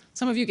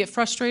 Some of you get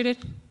frustrated?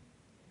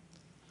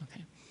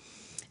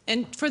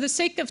 And for the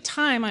sake of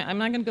time, I'm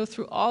not going to go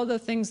through all the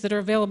things that are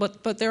available,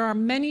 but there are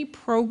many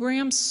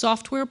programs,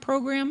 software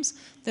programs,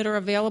 that are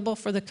available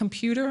for the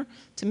computer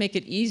to make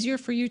it easier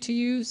for you to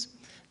use.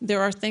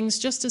 There are things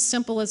just as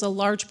simple as a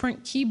large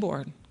print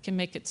keyboard can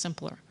make it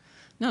simpler.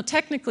 Now,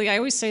 technically, I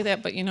always say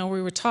that, but you know,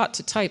 we were taught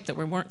to type that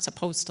we weren't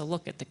supposed to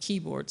look at the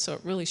keyboard, so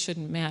it really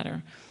shouldn't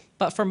matter.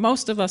 But for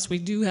most of us, we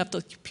do have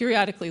to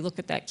periodically look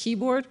at that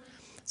keyboard.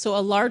 So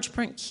a large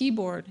print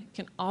keyboard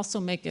can also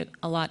make it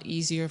a lot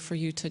easier for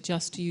you to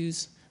just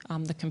use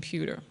the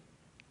computer.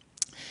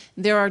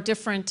 There are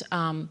different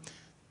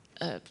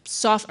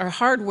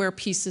hardware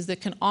pieces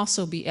that can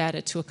also be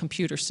added to a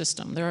computer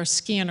system. There are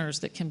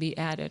scanners that can be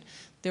added.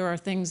 There are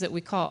things that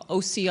we call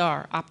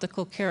OCR,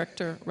 optical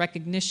character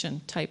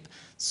recognition type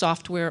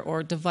software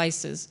or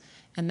devices.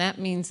 And that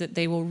means that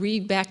they will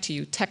read back to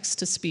you text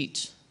to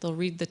speech. They'll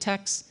read the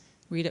text,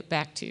 read it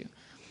back to you.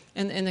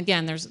 And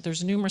again,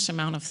 there's numerous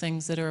amount of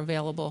things that are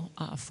available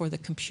for the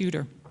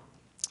computer.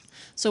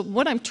 So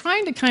what I'm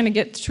trying to kind of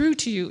get through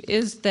to you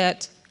is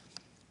that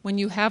when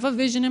you have a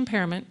vision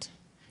impairment,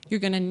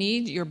 you're going to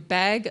need your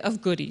bag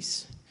of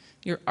goodies,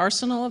 your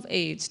arsenal of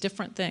aids,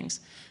 different things.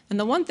 And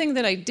the one thing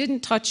that I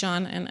didn't touch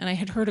on, and I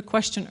had heard a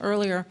question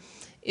earlier,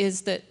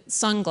 is that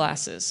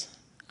sunglasses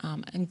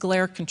and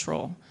glare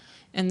control.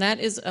 And that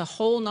is a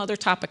whole nother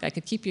topic. I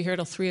could keep you here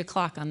till 3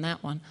 o'clock on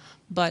that one.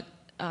 But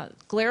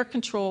glare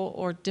control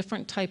or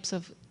different types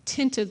of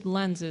tinted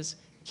lenses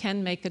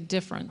can make a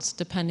difference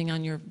depending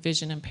on your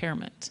vision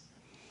impairment.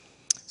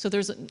 So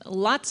there's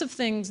lots of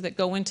things that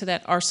go into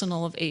that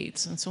arsenal of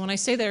aids. And so when I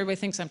say that, everybody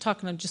thinks I'm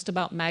talking just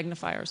about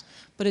magnifiers.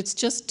 But it's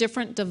just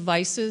different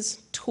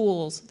devices,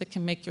 tools that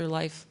can make your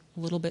life a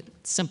little bit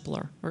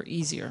simpler or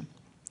easier.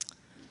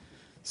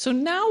 So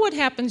now what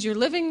happens, you're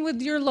living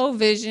with your low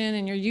vision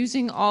and you're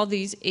using all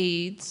these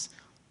aids.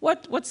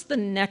 What's the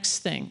next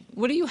thing?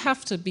 What do you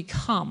have to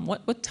become?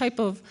 What type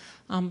of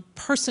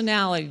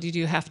personality do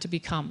you have to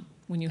become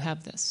when you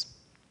have this?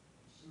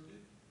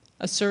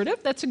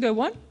 Assertive, that's a good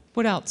one.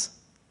 What else?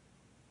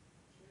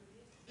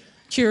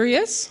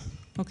 Curious,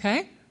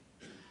 okay.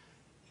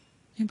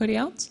 Anybody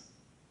else?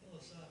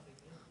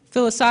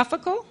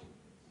 Philosophical.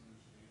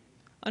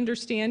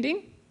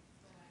 Understanding.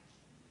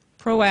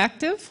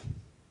 Proactive.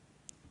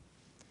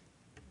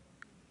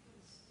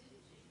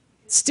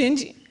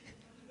 Stingy.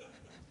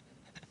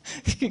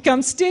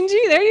 Become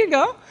stingy, there you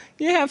go.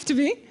 You have to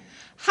be.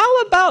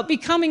 How about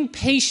becoming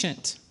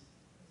patient?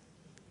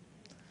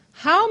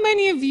 How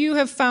many of you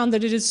have found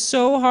that it is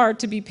so hard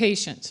to be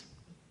patient?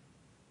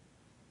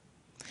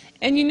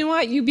 And you know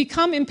what? You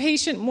become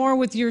impatient more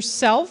with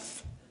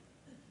yourself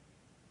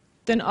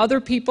than other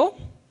people.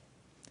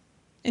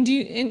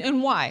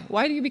 And why?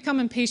 Why do you become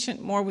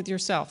impatient more with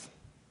yourself?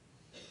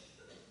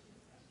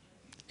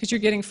 Because you're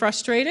getting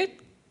frustrated?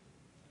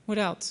 What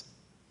else?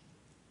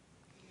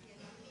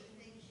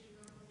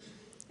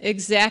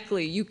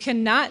 Exactly. You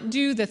cannot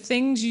do the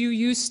things you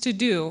used to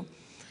do.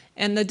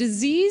 And the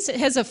disease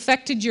has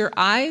affected your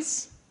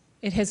eyes.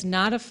 It has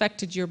not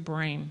affected your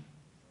brain.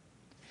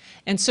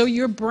 And so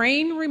your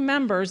brain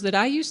remembers that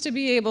I used to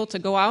be able to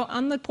go out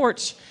on the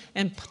porch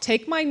and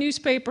take my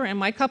newspaper and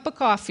my cup of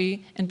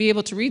coffee and be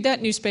able to read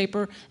that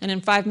newspaper, and in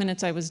 5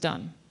 minutes I was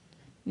done.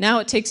 Now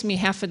it takes me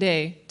half a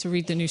day to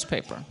read the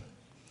newspaper.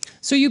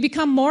 So you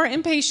become more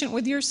impatient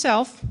with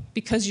yourself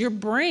because your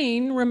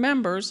brain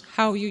remembers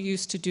how you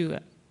used to do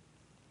it.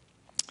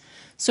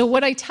 So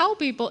what I tell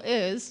people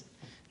is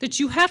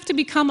that you have to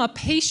become a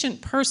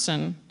patient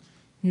person,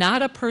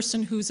 not a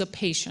person who's a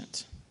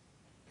patient.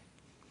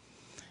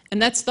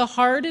 And that's the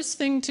hardest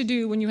thing to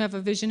do when you have a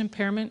vision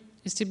impairment,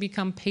 is to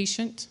become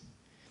patient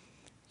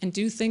and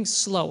do things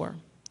slower.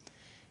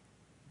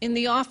 In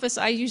the office,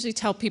 I usually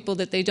tell people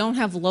that they don't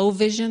have low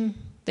vision,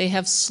 they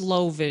have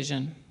slow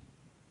vision.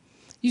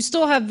 You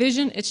still have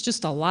vision, it's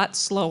just a lot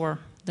slower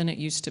than it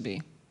used to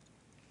be.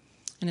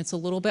 And it's a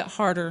little bit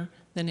harder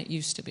than it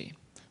used to be.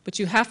 But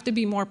you have to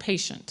be more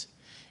patient.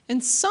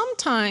 And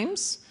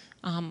sometimes,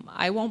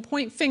 I won't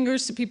point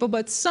fingers to people,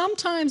 but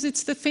sometimes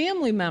it's the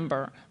family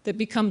member that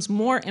becomes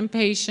more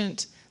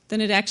impatient than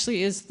it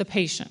actually is the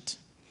patient.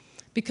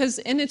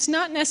 And it's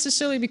not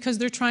necessarily because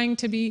they're trying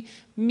to be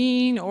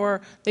mean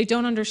or they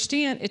don't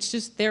understand, it's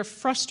just they're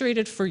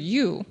frustrated for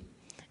you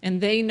and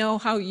they know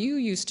how you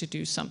used to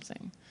do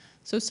something.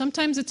 So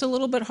sometimes it's a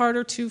little bit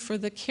harder too for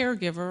the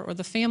caregiver or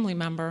the family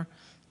member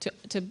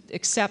to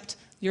accept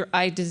your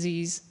eye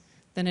disease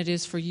than it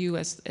is for you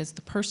as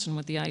the person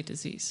with the eye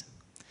disease.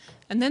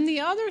 And then the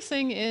other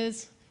thing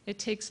is it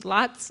takes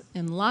lots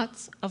and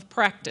lots of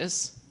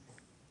practice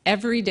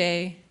every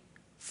day,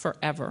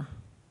 forever.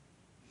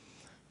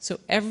 So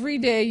every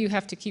day you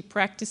have to keep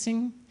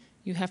practicing,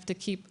 you have to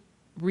keep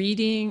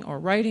reading or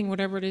writing,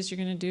 whatever it is you're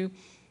going to do,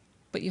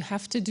 but you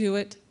have to do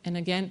it. And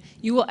again,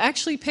 you will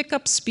actually pick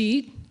up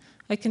speed.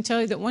 I can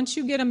tell you that once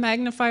you get a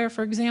magnifier,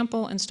 for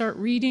example, and start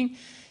reading,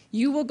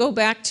 you will go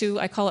back to,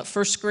 I call it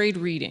first grade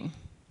reading.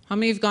 How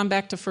many have gone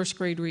back to first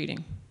grade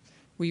reading?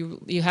 Where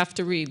you have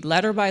to read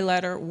letter by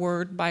letter,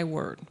 word by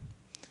word.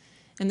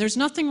 And there's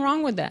nothing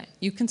wrong with that.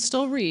 You can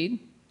still read,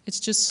 it's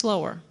just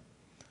slower.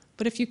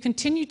 But if you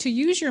continue to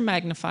use your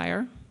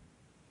magnifier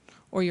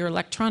or your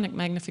electronic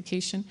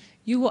magnification,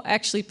 you will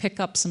actually pick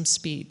up some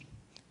speed.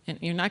 And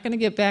you're not going to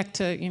get back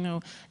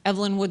to,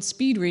 Evelyn Wood's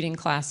speed reading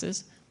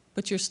classes,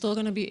 but you're still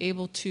going to be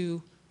able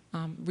to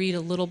read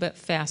a little bit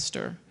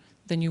faster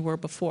than you were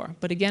before.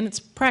 But again, it's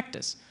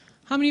practice.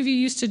 How many of you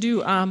used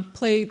to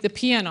play the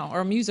piano or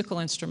a musical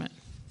instrument?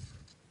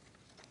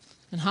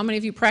 And how many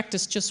of you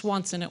practiced just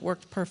once and it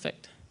worked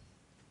perfect?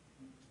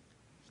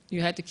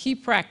 You had to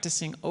keep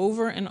practicing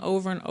over and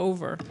over and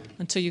over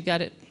until you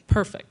got it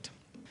perfect.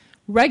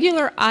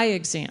 Regular eye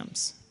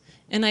exams.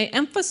 And I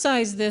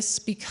emphasize this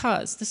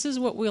because this is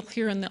what we'll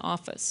hear in the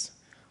office.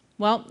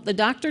 Well, the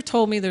doctor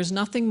told me there's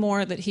nothing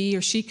more that he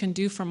or she can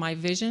do for my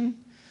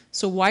vision,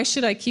 so why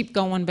should I keep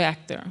going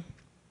back there?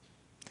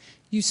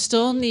 You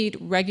still need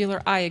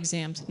regular eye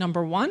exams.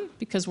 Number one,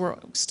 because we're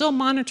still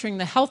monitoring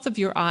the health of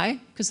your eye,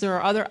 because there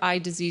are other eye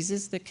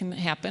diseases that can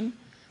happen.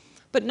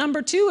 But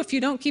number two, if you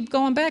don't keep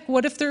going back,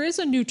 what if there is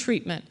a new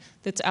treatment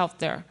that's out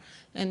there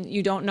and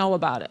you don't know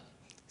about it?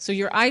 So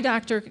your eye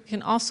doctor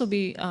can also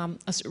be a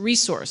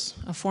resource,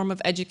 a form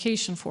of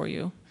education for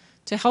you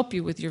to help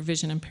you with your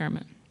vision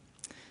impairment.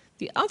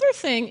 The other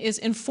thing is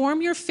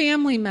inform your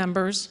family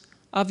members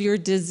of your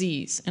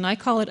disease, and I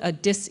call it a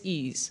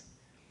dis-ease.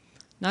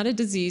 Not a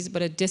disease,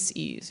 but a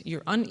dis-ease.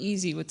 You're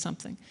uneasy with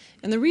something.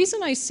 And the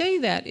reason I say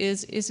that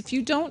is if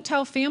you don't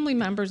tell family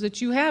members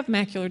that you have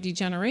macular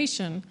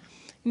degeneration,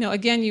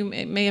 again, you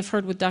may have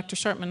heard with Dr.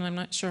 Sharpman, and I'm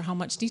not sure how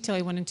much detail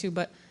he went into,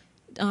 but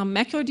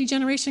macular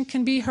degeneration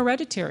can be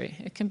hereditary.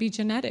 It can be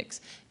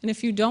genetics. And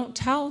if you don't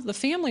tell the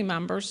family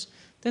members,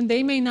 then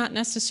they may not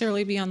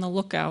necessarily be on the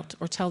lookout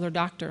or tell their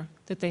doctor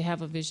that they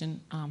have a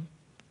vision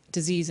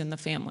disease in the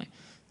family.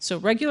 So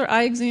regular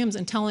eye exams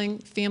and telling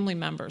family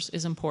members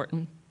is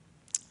important.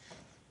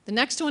 The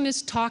next one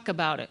is talk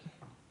about it.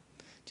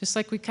 Just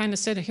like we kind of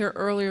said here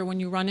earlier, when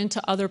you run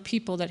into other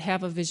people that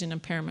have a vision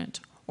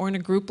impairment, or in a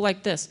group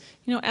like this,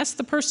 ask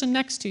the person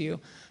next to you,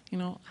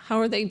 how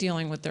are they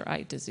dealing with their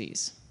eye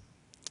disease?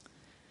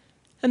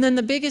 And then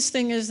the biggest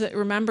thing is that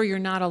remember you're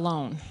not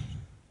alone.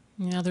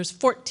 There's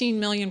 14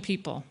 million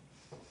people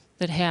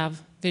that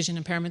have vision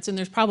impairments, and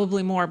there's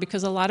probably more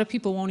because a lot of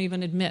people won't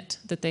even admit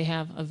that they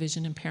have a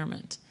vision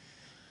impairment.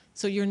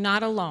 So you're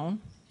not alone,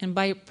 and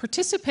by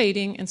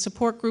participating in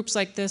support groups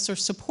like this or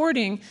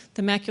supporting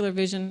the Macula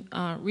Vision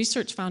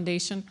Research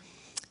Foundation,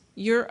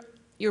 you're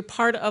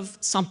part of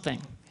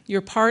something.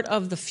 You're part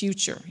of the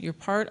future. You're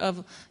part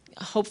of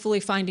hopefully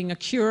finding a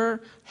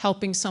cure,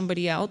 helping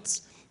somebody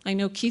else. I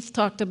know Keith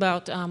talked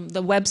about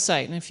the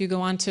website, and if you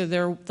go onto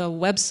the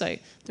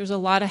website, there's a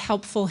lot of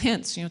helpful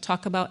hints.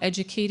 Talk about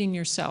educating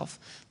yourself.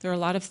 There are a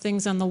lot of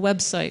things on the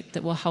website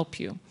that will help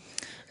you.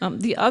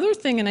 The other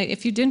thing, and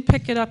if you didn't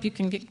pick it up, you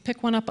can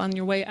pick one up on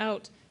your way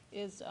out,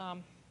 is,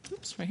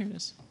 oops, right here it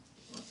is.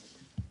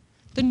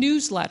 The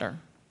newsletter.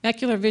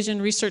 Macula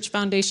Vision Research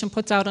Foundation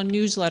puts out a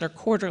newsletter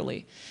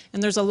quarterly,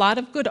 and there's a lot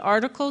of good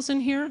articles in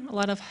here, a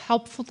lot of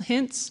helpful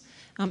hints.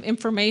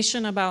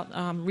 Information about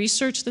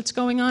research that's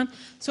going on.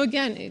 So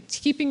again, it's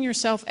keeping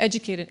yourself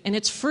educated. And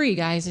it's free,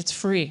 guys. It's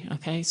free,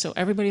 okay? So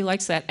everybody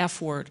likes that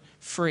F word,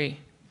 free.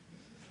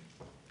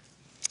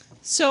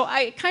 So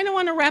I kind of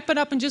want to wrap it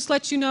up and just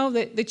let you know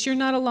that you're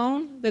not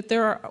alone, that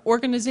there are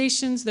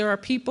organizations, there are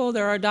people,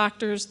 there are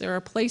doctors, there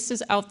are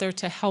places out there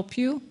to help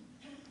you,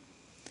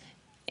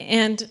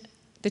 and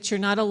that you're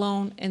not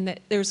alone, and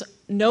that there's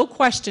no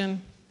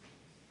question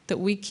that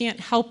we can't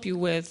help you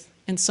with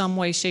in some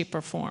way, shape,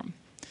 or form.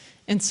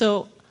 And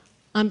so,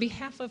 on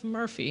behalf of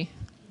Murphy,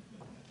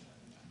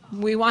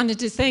 we wanted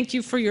to thank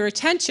you for your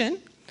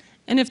attention.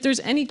 And if there's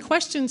any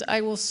questions,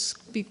 I will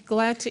be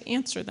glad to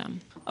answer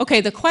them.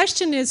 Okay, the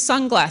question is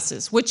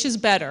sunglasses. Which is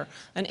better,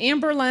 an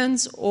amber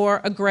lens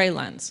or a gray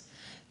lens?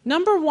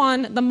 Number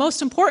one, the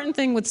most important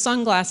thing with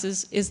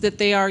sunglasses is that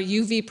they are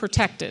UV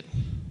protected.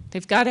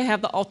 They've got to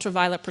have the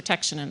ultraviolet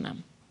protection in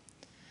them.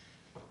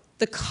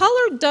 The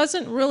color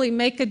doesn't really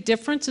make a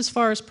difference as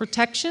far as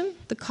protection.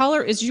 The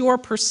color is your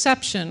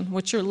perception,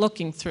 what you're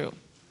looking through.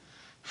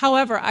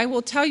 However, I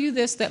will tell you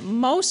this, that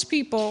most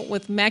people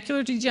with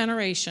macular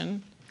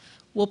degeneration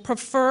will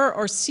prefer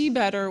or see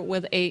better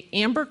with an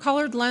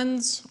amber-colored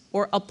lens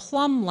or a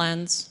plum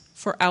lens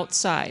for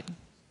outside.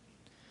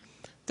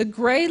 The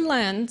gray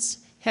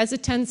lens has a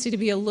tendency to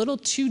be a little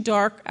too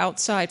dark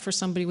outside for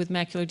somebody with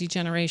macular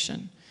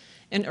degeneration.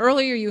 And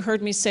earlier you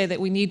heard me say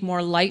that we need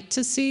more light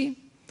to see.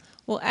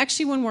 Well,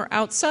 actually, when we're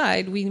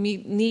outside, we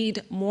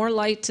need more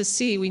light to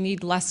see. We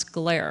need less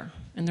glare.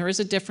 And there is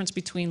a difference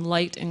between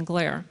light and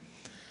glare.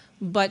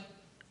 But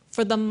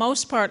for the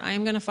most part, I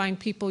am going to find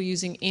people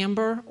using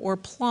amber or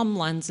plum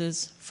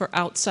lenses for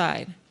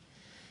outside.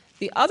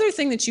 The other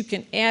thing that you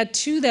can add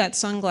to that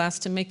sunglass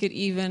to make it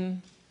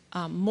even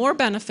more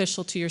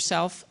beneficial to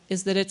yourself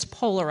is that it's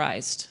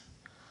polarized.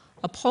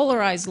 A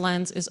polarized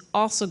lens is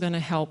also going to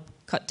help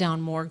cut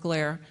down more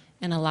glare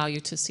and allow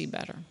you to see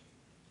better.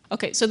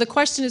 Okay, so the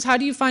question is, how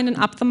do you find an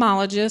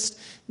ophthalmologist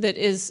that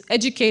is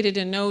educated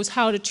and knows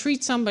how to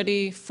treat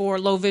somebody for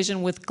low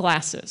vision with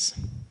glasses?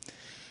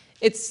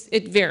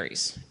 It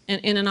varies,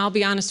 and I'll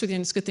be honest with you,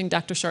 and it's a good thing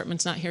Dr.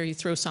 Sharpman's not here, you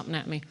throw something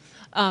at me.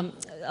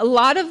 A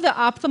lot of the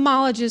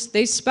ophthalmologists,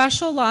 they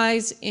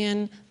specialize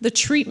in the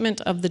treatment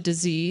of the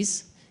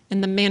disease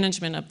and the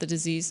management of the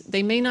disease.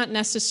 They may not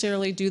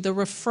necessarily do the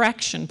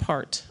refraction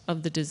part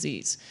of the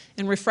disease.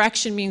 And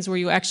refraction means where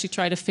you actually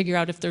try to figure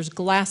out if there's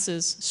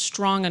glasses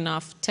strong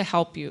enough to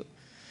help you.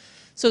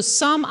 So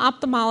some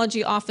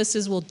ophthalmology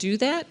offices will do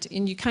that,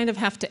 and you kind of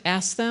have to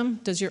ask them,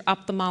 does your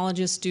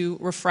ophthalmologist do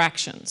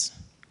refractions?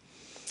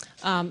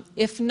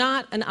 If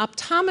not, an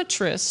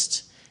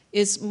optometrist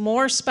is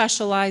more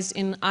specialized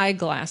in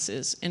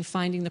eyeglasses and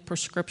finding the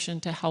prescription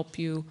to help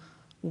you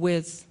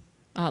with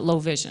low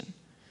vision.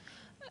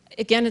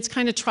 Again, it's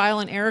kind of trial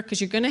and error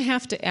because you're going to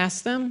have to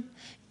ask them.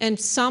 And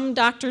some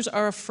doctors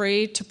are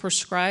afraid to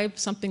prescribe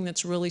something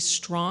that's really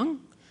strong.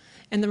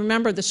 And then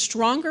remember, the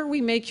stronger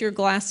we make your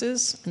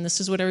glasses, and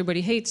this is what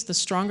everybody hates, the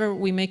stronger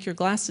we make your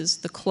glasses,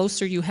 the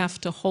closer you have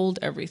to hold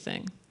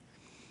everything.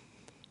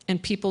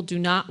 And people do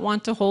not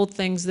want to hold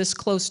things this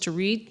close to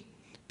read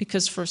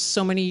because for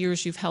so many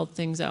years you've held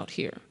things out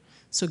here.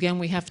 So again,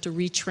 we have to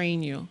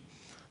retrain you.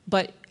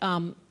 But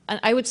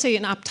I would say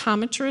an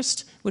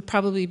optometrist would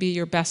probably be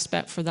your best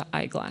bet for the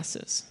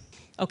eyeglasses.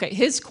 Okay,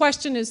 his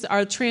question is,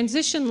 are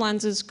transition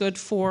lenses good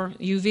for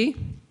UV?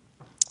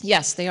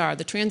 Yes, they are.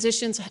 The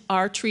transitions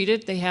are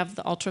treated. They have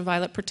the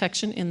ultraviolet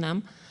protection in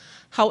them.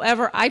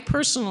 However, I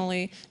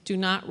personally do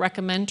not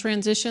recommend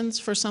transitions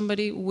for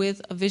somebody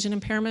with a vision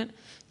impairment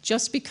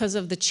just because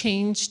of the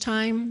change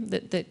time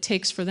that it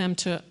takes for them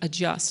to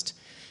adjust.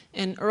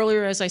 And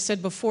earlier, as I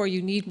said before,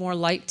 you need more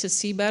light to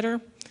see better.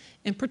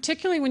 And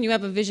particularly when you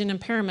have a vision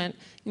impairment,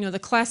 you know, the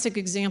classic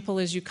example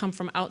is you come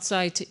from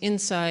outside to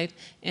inside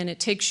and it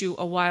takes you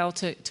a while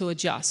to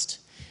adjust.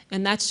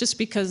 And that's just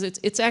because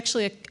it's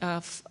actually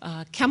a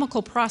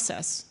chemical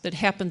process that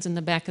happens in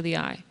the back of the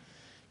eye.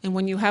 And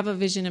when you have a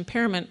vision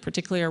impairment,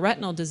 particularly a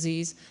retinal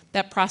disease,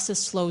 that process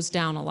slows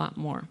down a lot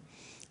more.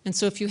 And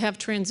so if you have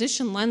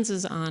transition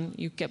lenses on,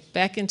 you get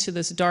back into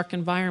this dark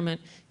environment,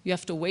 you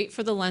have to wait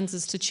for the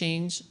lenses to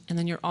change, and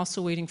then you're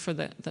also waiting for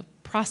the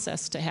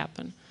process to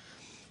happen.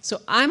 So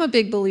I'm a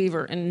big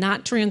believer in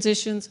not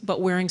transitions,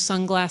 but wearing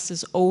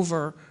sunglasses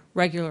over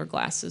regular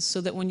glasses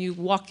so that when you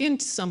walk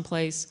into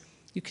someplace,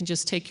 you can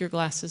just take your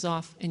glasses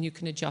off and you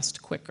can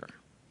adjust quicker.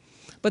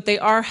 But they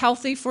are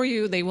healthy for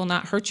you, they will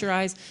not hurt your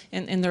eyes,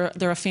 and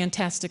they're a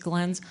fantastic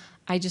lens.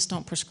 I just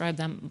don't prescribe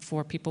them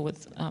for people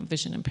with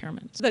vision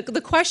impairments.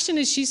 The question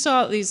is, she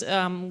saw these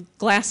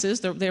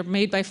glasses, they're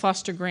made by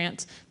Foster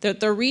Grant.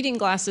 They're reading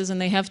glasses and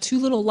they have two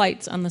little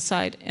lights on the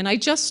side. And I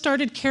just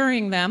started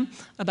carrying them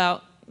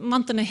about a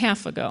month and a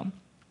half ago.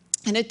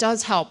 And it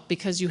does help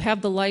because you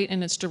have the light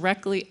and it's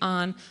directly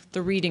on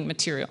the reading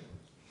material.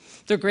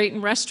 They're great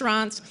in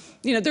restaurants.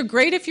 You know, they're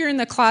great if you're in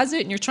the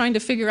closet and you're trying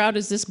to figure out,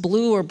 is this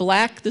blue or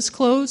black, this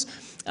clothes?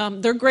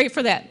 They're great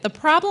for that. The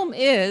problem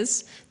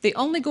is they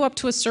only go up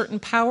to a certain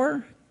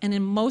power, and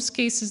in most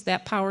cases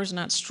that power is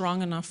not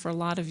strong enough for a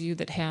lot of you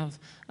that have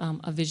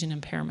a vision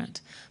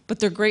impairment. But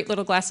they're great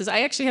little glasses.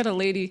 I actually had a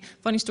lady,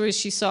 funny story is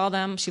she saw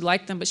them, she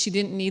liked them, but she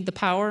didn't need the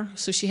power,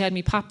 so she had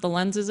me pop the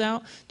lenses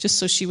out just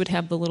so she would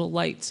have the little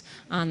lights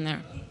on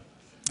there.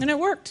 And it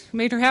worked,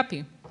 made her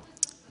happy.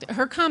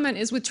 Her comment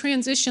is with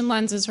transition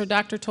lenses, her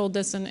doctor told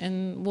this,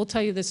 and we'll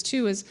tell you this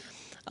too, is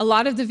a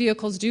lot of the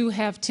vehicles do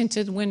have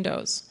tinted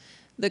windows.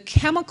 The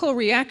chemical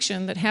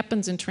reaction that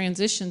happens in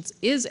transitions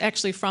is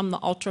actually from the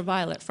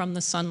ultraviolet, from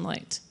the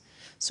sunlight.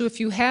 So if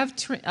you have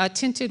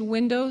tinted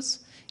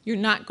windows,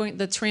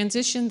 the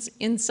transitions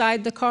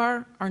inside the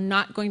car are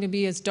not going to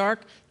be as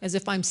dark as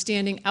if I'm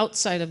standing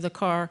outside of the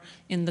car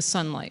in the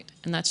sunlight.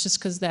 And that's just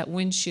because that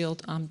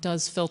windshield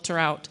does filter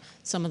out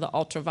some of the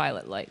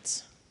ultraviolet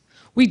lights.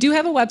 We do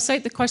have a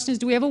website. The question is,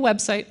 do we have a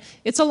website?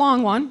 It's a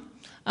long one.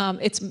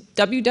 It's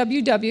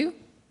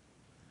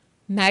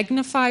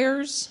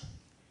www.magnifiers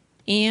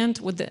and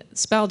with the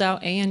spelled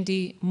out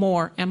A-N-D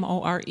more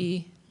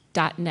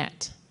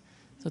M-O-R-E.net.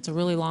 So it's a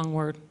really long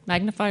word.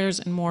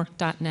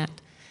 Magnifiersandmore.net.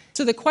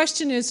 So the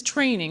question is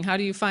training. How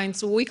do you find?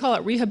 So we call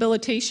it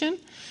rehabilitation.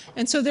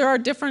 And so there are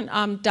different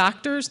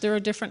doctors. There are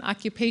different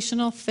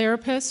occupational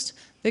therapists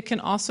that can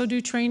also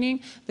do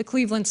training. The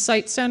Cleveland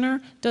Sight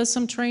Center does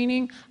some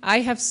training.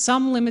 I have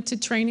some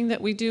limited training that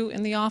we do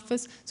in the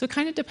office. So it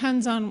kind of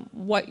depends on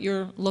what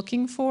you're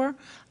looking for.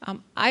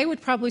 I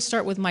would probably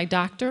start with my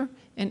doctor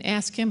and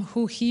ask him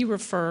who he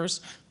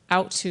refers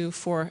out to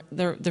for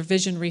their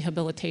vision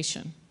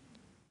rehabilitation.